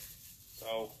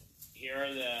 So, here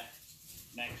are the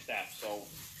next steps. So,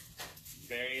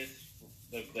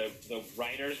 the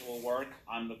writers will work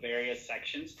on the various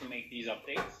sections to make these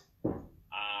updates,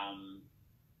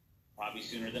 probably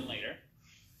sooner than later.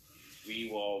 We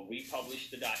will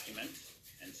republish the documents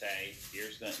and say,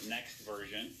 here's the next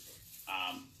version.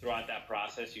 Throughout that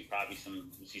process, you probably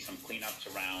see some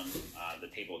cleanups around the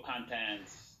table of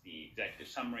contents, the executive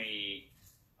summary,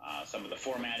 some of the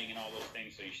formatting and all those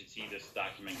things. So you should see this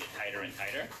document get tighter and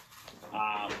tighter.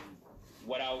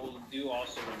 What I will do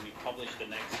also when we publish the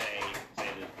next, say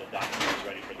that the document is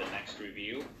ready for the next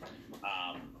review,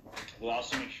 we'll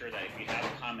also make sure that if you have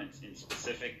comments in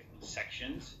specific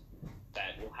sections,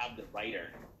 that we'll have the writer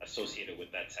associated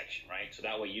with that section, right? So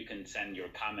that way you can send your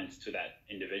comments to that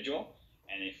individual.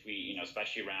 And if we,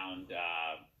 especially around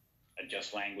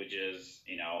adjust languages,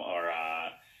 or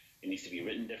it needs to be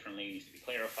written differently, it needs to be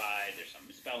clarified, there's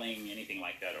some spelling, anything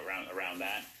like that around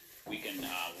that, we can,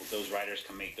 those writers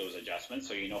can make those adjustments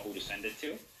so you know who to send it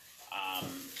to.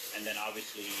 And then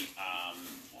obviously,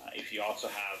 if you also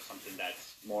have something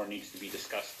that's more needs to be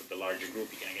discussed with the larger group,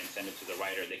 you can again send it to the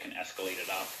writer, they can escalate it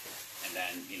up. And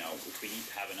then, if we need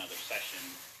to have another session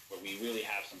where we really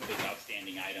have some big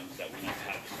outstanding items that we need to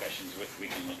have discussions with, we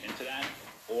can look into that.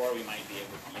 Or we might be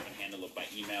able to even handle it by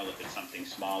email if it's something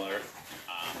smaller,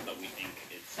 but we think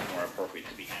it's more appropriate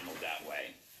to be handled that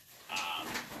way.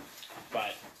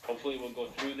 But hopefully we'll go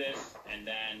through this, and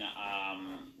then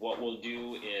what we'll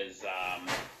do is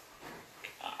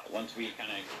once we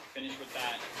kind of finish with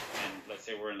that, and let's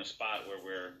say we're in a spot where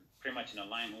we're pretty much in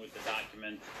alignment with the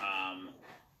document,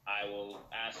 I will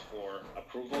ask for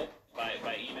approval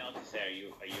by email to say, are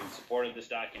you in support of this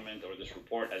document or this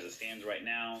report as it stands right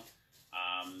now?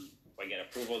 If I get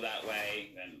approval that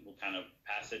way, then we'll kind of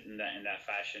pass it in that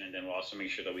fashion, and then we'll also make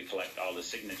sure that we collect all the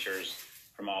signatures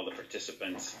from all the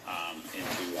participants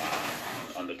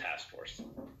on the task force.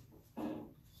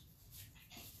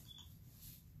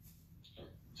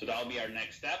 So that'll be our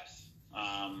next steps,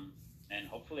 and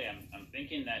hopefully I'm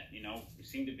thinking that we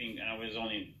seem to be. I know there's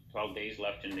only 12 days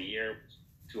left in the year,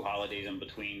 2 holidays in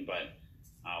between, but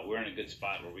we're in a good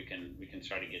spot where we can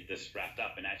start to get this wrapped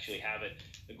up and actually have it.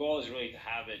 The goal is really to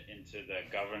have it into the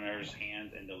governor's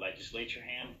hand and the legislature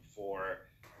hand before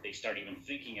they start even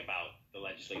thinking about the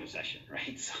legislative session,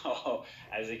 right? So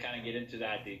as they kind of get into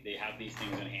that, they have these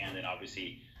things in hand, and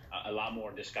obviously a lot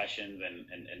more discussions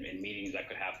and meetings that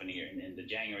could happen here in the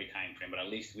January timeframe. But at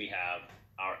least we have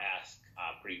our ask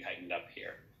pretty tightened up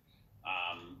here.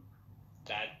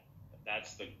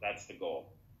 That's the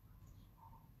goal.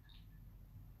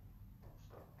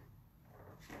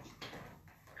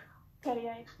 Patty,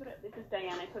 this is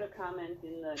Diane. I put a comment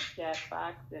in the chat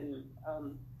box, and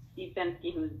Steve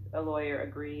Fensky, who's a lawyer,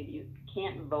 agreed. You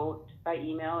can't vote by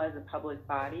email as a public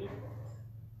body.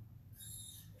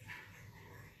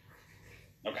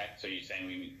 Okay, so you're saying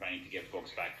we probably need to get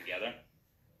folks back together?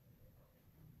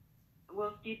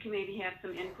 Well, Steve can maybe have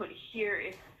some input here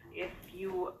if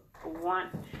you want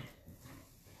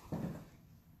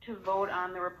to vote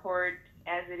on the report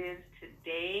as it is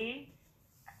today.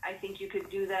 I think you could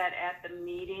do that at the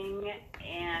meeting,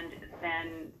 and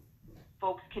then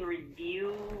folks can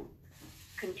review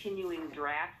continuing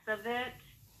drafts of it.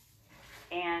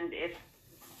 And if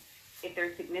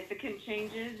there's significant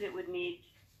changes, it would need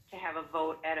to have a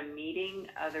vote at a meeting.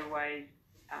 Otherwise,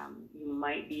 you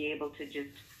might be able to just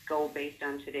go based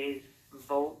on today's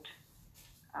vote.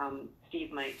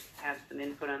 Steve might have some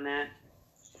input on that.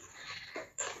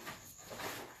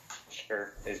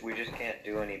 Sure. We just can't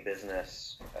do any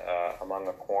business among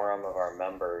a quorum of our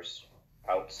members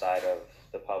outside of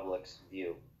the public's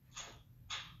view,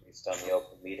 based on the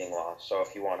open meeting law. So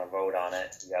if you want to vote on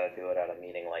it, you got to do it at a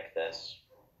meeting like this.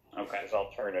 Okay. There's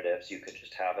alternatives. You could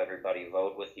just have everybody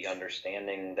vote with the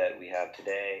understanding that we have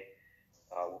today.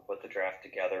 We'll put the draft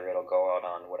together. It'll go out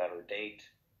on whatever date,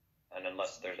 and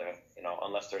unless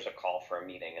there's a call for a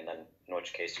meeting, and then in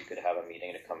which case you could have a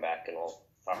meeting to come back and we'll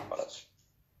talk about it.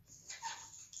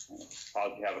 Paul,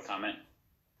 do you have a comment?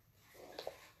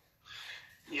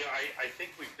 Yeah, I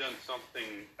think we've done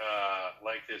something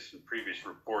like this in previous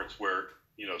reports where,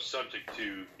 subject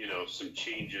to, some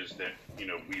changes that,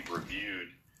 we've reviewed,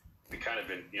 we kind of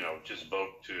been, just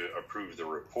vote to approve the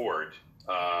report.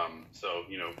 So,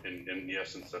 in the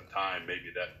essence of time,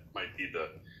 maybe that might be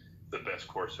the best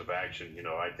course of action.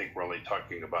 I think we're only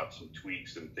talking about some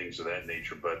tweaks and things of that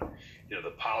nature, but,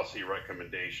 the policy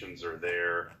recommendations are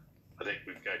there. I think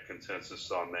we've got consensus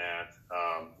on that.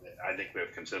 I think we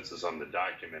have consensus on the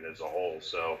document as a whole.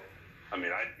 So,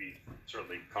 I'd be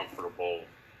certainly comfortable,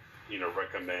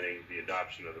 recommending the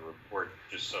adoption of the report,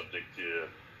 just subject to,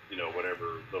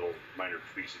 whatever little minor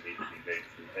tweaks that need to be made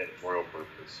for editorial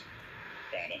purpose.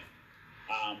 Got it.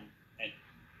 And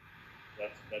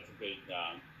that's a good,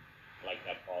 I like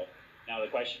that, Paul. Now the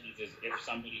question is if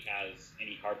somebody has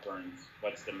any heartburns,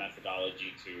 what's the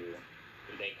methodology do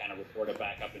they kind of report it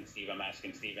back up? And Steve, I'm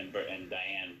asking Steve and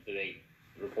Diane, do they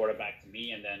report it back to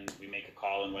me and then we make a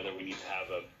call on whether we need to have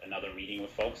another meeting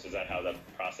with folks? Is that how the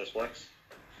process works?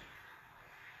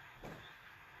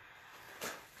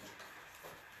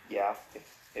 Yeah,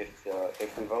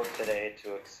 if we vote today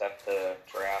to accept the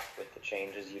draft with the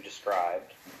changes you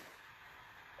described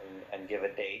and give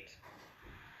a date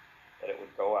that it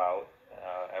would go out,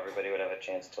 everybody would have a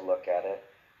chance to look at it.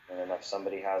 And then if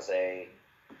somebody has a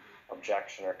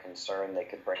objection or concern, they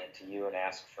could bring it to you and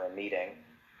ask for a meeting.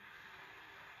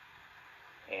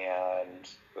 And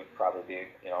it would probably be,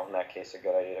 in that case, a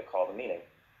good idea to call the meeting.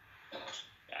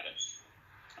 Got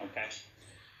it. Okay.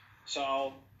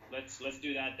 So let's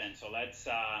do that then. So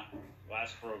we'll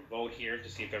ask for a vote here to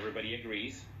see if everybody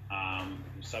agrees.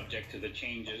 Subject to the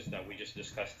changes that we just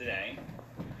discussed today,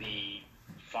 the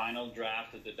final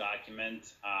draft of the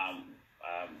document,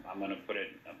 I'm going to put it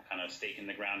kind of stake in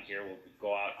the ground here. We'll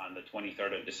go out on the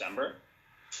 23rd of December,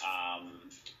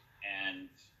 and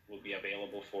will be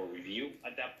available for review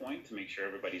at that point to make sure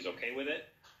everybody's okay with it.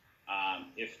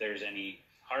 If there's any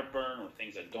heartburn or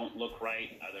things that don't look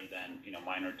right, other than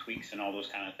minor tweaks and all those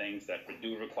kind of things that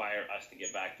do require us to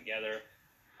get back together,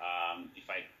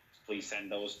 please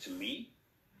send those to me.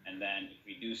 And then if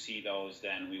we do see those,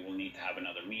 then we will need to have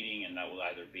another meeting, and that will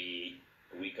either be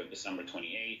the week of December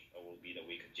 28th or will be the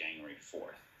week of January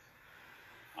 4th.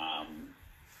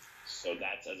 So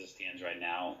that's as it stands right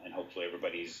now, and hopefully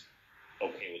everybody's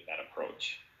okay with that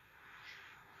approach.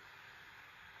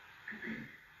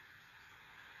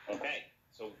 Okay,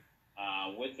 so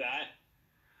with that,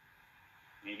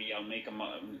 maybe I'll make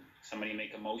somebody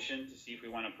make a motion to see if we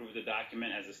want to approve the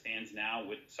document as it stands now,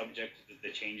 with subject to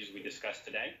the changes we discussed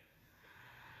today.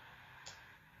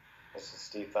 This is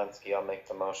Steve Fensky. I'll make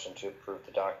the motion to approve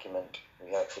the document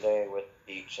we have today with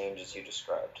the changes you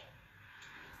described.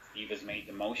 Steve has made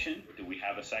the motion. Do we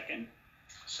have a second?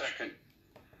 Second.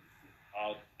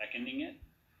 All seconding it?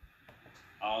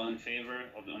 All in favor?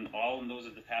 All those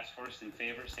of the task force in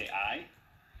favor say aye.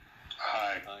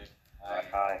 Aye. Aye.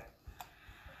 Aye.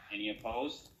 Any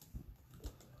opposed?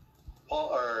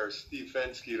 Paul or Steve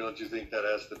Fensky, don't you think that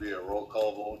has to be a roll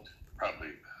call vote? Probably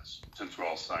does, since we're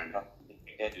all signed it.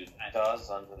 It does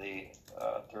under the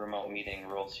remote meeting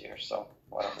rules here, so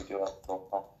why don't we do a roll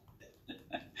call?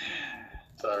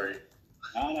 Sorry.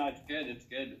 No, it's good. It's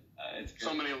good. It's good.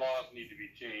 So many laws need to be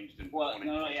changed.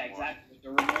 Yeah, exactly. The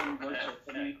remote and virtual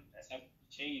thing have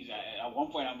to change. At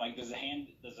one point, I'm like, does a hand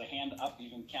up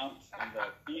even count in the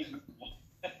feed?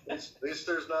 At least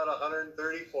there's not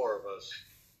 134 of us.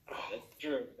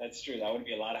 That's true. That would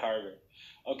be a lot harder.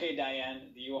 Okay,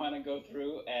 Diane, do you want to go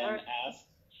through and ask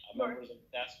members of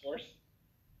the task force?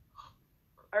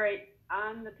 All right.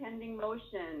 On the pending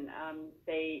motion,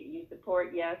 say you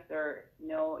support yes or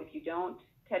no. If you don't,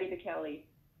 Teddy Bickelli.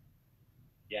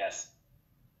 Yes.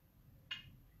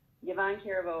 Yvonne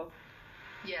Caraveau.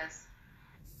 Yes.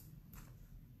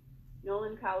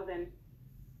 Nolan Cowden.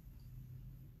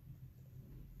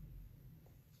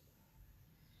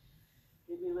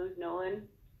 Did we lose Nolan?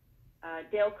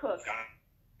 Dale Cook.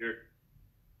 Here.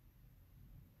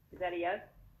 that a yes?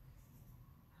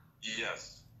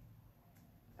 Yes.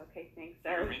 Okay, thanks.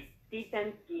 Hear me? Steve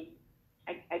Fensky.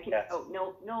 I can, Yes. oh,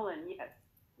 no, Nolan, yes.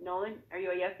 Nolan, are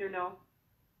you a yes or no?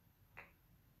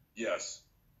 Yes.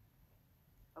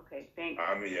 Okay, thanks.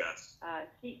 I'm a yes.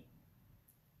 Steve,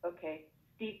 okay.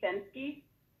 Steve Fensky,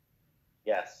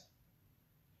 Yes.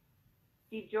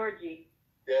 Steve Georgie,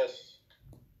 Yes.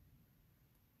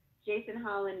 Jason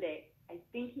Hollanday. I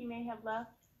think he may have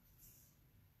left.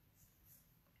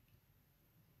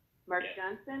 Mark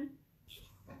Johnson,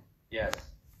 Yes.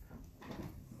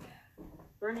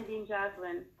 Bernadine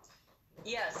Joslin,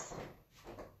 Yes.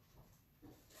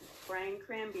 Brian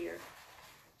Crambier,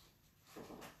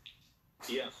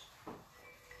 Yes.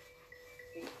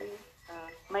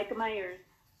 Micah Myers.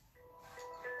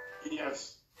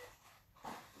 Yes.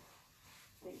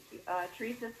 Thank you.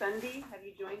 Teresa Sunday, have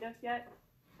you joined us yet?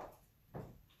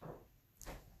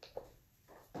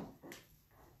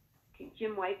 Okay,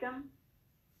 Jim Wycombe,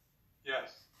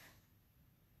 Yes.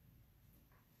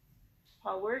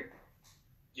 Paul Wirt,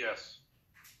 Yes.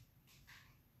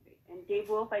 and Dave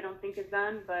Wolf, I don't think is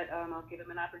on, but I'll give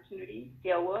him an opportunity.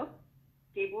 Dale Wolf,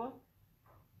 Dave Wolf.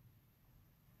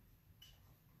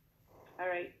 All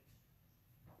right.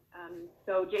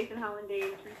 So Jason Hollanday,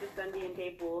 Teresa Sunday, and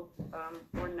Dave Wolf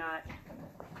were not.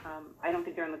 I don't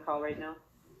think they're on the call right now.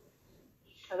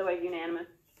 Otherwise, unanimous.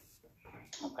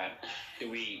 Okay. Do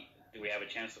we have a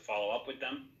chance to follow up with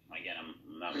them? Again,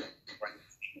 I'm not.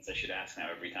 I should ask now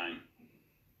every time.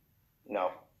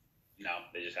 No. No,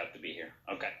 they just have to be here.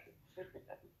 Okay.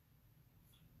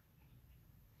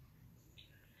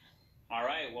 All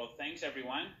right. Well, thanks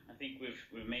everyone. I think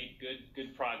we've made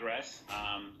good progress.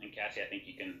 And Cassie, I think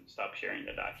you can stop sharing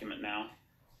the document now.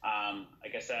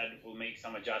 Like I said, we'll make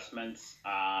some adjustments.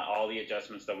 All the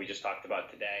adjustments that we just talked about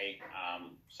today.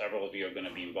 Several of you are going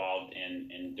to be involved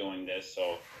in doing this,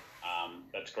 so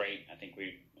that's great. I think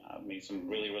we've made some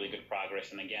really good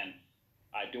progress. And again,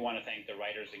 I do want to thank the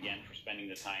writers again for spending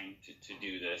the time to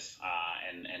do this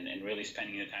and really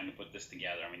spending the time to put this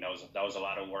together. I mean, that was a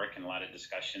lot of work and a lot of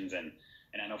discussions, and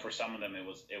I know for some of them it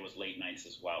was late nights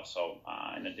as well. So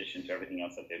in addition to everything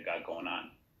else that they've got going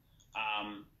on.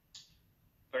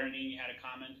 Bernadine, you had a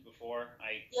comment before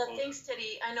I Yeah, thanks,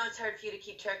 Teddy. I know it's hard for you to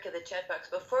keep track of the chat box.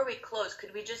 Before we close,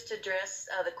 could we just address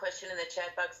the question in the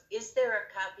chat box? Is there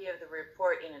a copy of the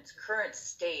report in its current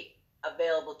state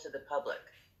available to the public?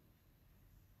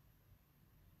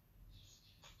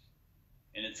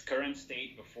 in its current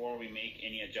state before we make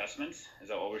any adjustments? Is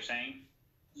that what we're saying?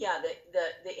 Yeah,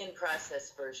 the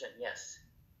in-process version, yes.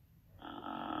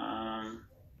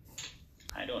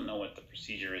 I don't know what the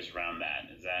procedure is around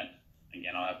that. Is that,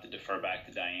 again, I'll have to defer back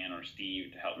to Diane or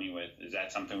Steve to help me with. Is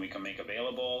that something we can make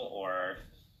available or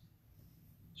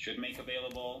should make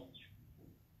available?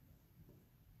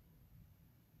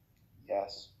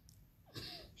 Yes.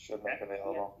 Should make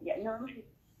available. Yeah, normally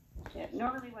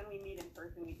when we meet in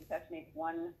person, we just have to make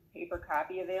one paper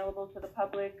copy available to the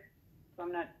public. So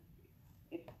I'm not,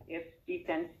 if Steve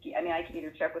Fensky, I mean, I can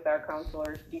either check with our council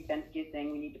or Steve Fensky is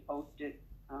saying we need to post it.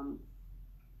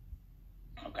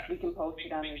 Okay. We can post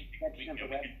it on the section of the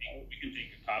website. We can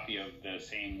take a copy of the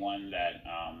same one that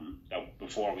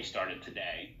before we started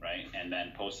today, right? And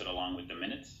then post it along with the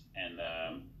minutes and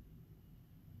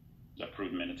the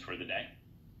approved minutes for the day.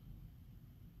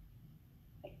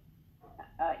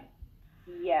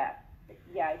 Yeah,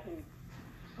 I can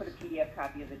put a PDF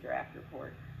copy of the draft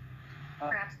report.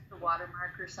 Perhaps the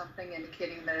watermark or something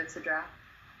indicating that it's a draft.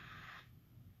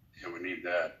 Yeah, we need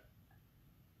that.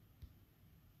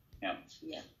 Yeah.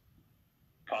 Yeah.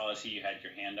 Paul, I see you had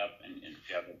your hand up and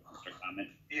you have a comment.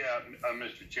 Yeah,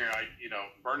 Mr. Chair,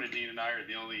 Bernadine and I are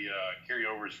the only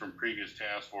carryovers from previous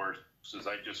task forces.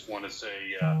 I just want to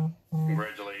say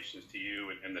congratulations to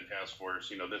you and the task force.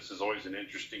 You know, this is always an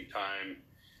interesting time,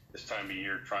 this time of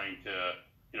year, trying to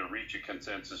reach a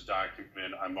consensus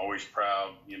document. I'm always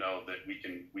proud, that we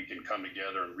can come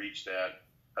together and reach that.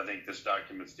 I think this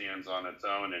document stands on its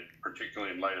own, and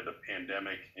particularly in light of the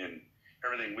pandemic and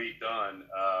everything we've done,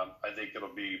 I think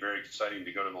it'll be very exciting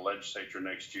to go to the legislature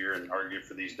next year and argue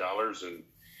for these dollars, and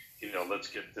let's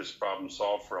get this problem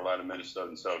solved for a lot of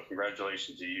Minnesotans. So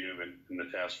congratulations to you and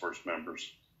the task force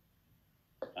members.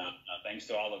 Thanks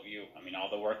to all of you. I mean, all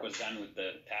the work was done with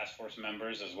the task force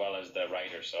members as well as the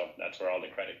writers, so that's where all the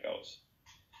credit goes.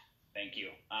 Thank you.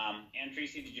 Ann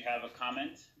Tracy, did you have a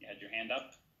comment? You had your hand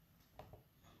up.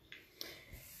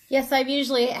 Yes, I've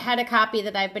usually had a copy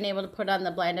that I've been able to put on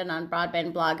the Blinded on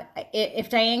Broadband blog. If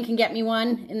Diane can get me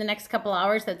one in the next couple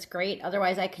hours, that's great.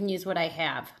 Otherwise, I can use what I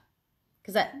have.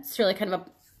 Because that's really kind of a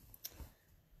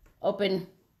open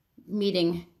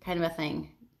meeting kind of a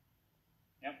thing.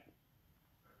 Yep.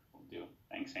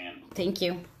 Thanks, Ann. Thank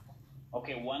you.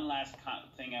 Okay, one last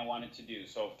thing I wanted to do.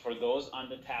 So for those on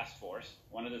the task force,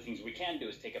 one of the things we can do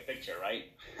is take a picture, right?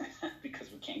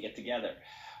 Because we can't get together.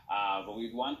 But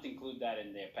we'd want to include that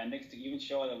in the appendix to even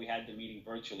show that we had the meeting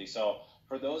virtually. So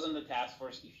for those on the task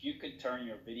force, if you could turn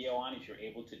your video on, if you're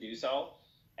able to do so.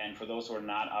 And for those who are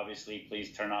not, obviously,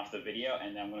 please turn off the video.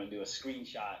 And then I'm going to do a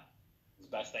screenshot as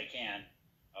best I can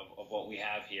of what we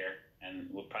have here. And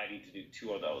we'll probably need to do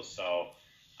 2 of those. So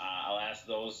I'll ask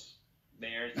those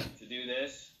there to do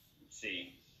this. Let's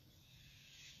see.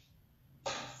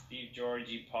 Steve,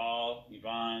 Georgie, Paul,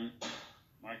 Yvonne,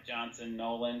 Mark Johnson,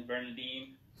 Nolan, Bernadine.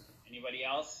 Anybody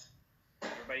else?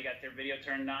 Everybody got their video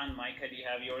turned on? Micah, do you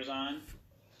have yours on?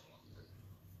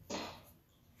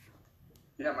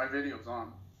 Yeah, my video's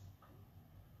on.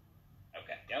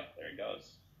 Okay, yep, there it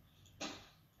goes. All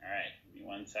right, give me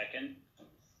 1 second.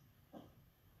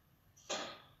 I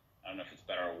don't know if it's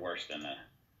better or worse than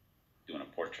doing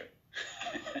a portrait.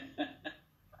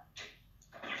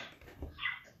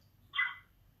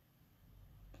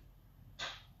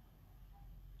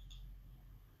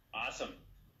 Awesome.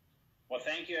 Well,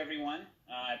 thank you, everyone.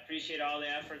 I appreciate all the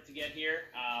effort to get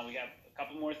here. We have a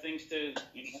couple more things to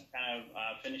kind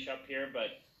of finish up here,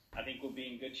 but I think we'll be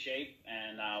in good shape,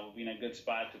 and we'll be in a good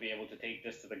spot to be able to take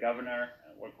this to the governor,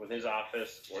 work with his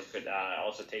office, could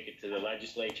also take it to the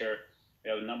legislature. We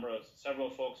have several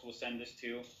folks we'll send this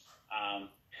to.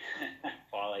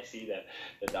 Paul, I see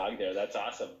the dog there. That's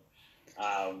awesome.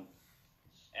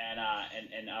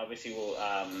 And obviously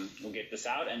we'll get this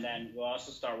out, and then we'll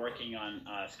also start working on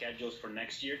schedules for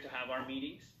next year to have our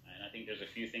meetings. And I think there's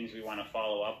a few things we want to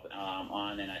follow up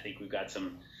on, and I think we've got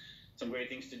some great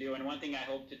things to do. And one thing I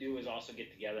hope to do is also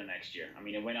get together next year. I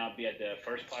mean, it may not be at the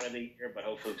first part of the year, but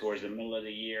hopefully towards the middle of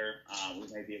the year, we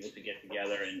may be able to get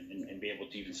together and be able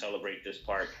to even celebrate this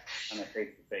part on a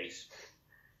face-to-face.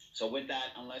 So with that,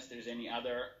 unless there's any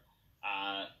other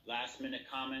last-minute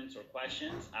comments or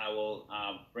questions, I will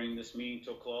bring this meeting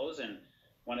to a close and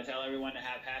want to tell everyone to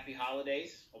have happy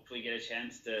holidays. Hopefully get a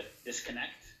chance to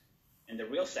disconnect in the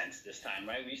real sense this time,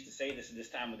 right? We used to say this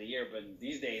time of the year, but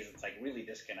these days it's like really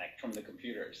disconnect from the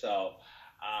computer. So,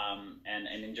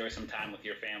 and enjoy some time with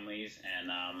your families,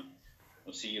 and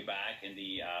we'll see you back in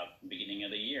the beginning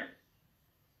of the year.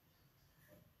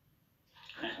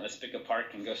 Let's pick a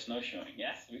park and go snowshoeing.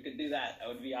 Yes, we could do that. That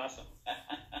would be awesome.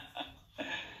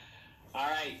 All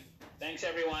right. Thanks,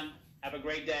 everyone. Have a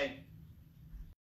great day.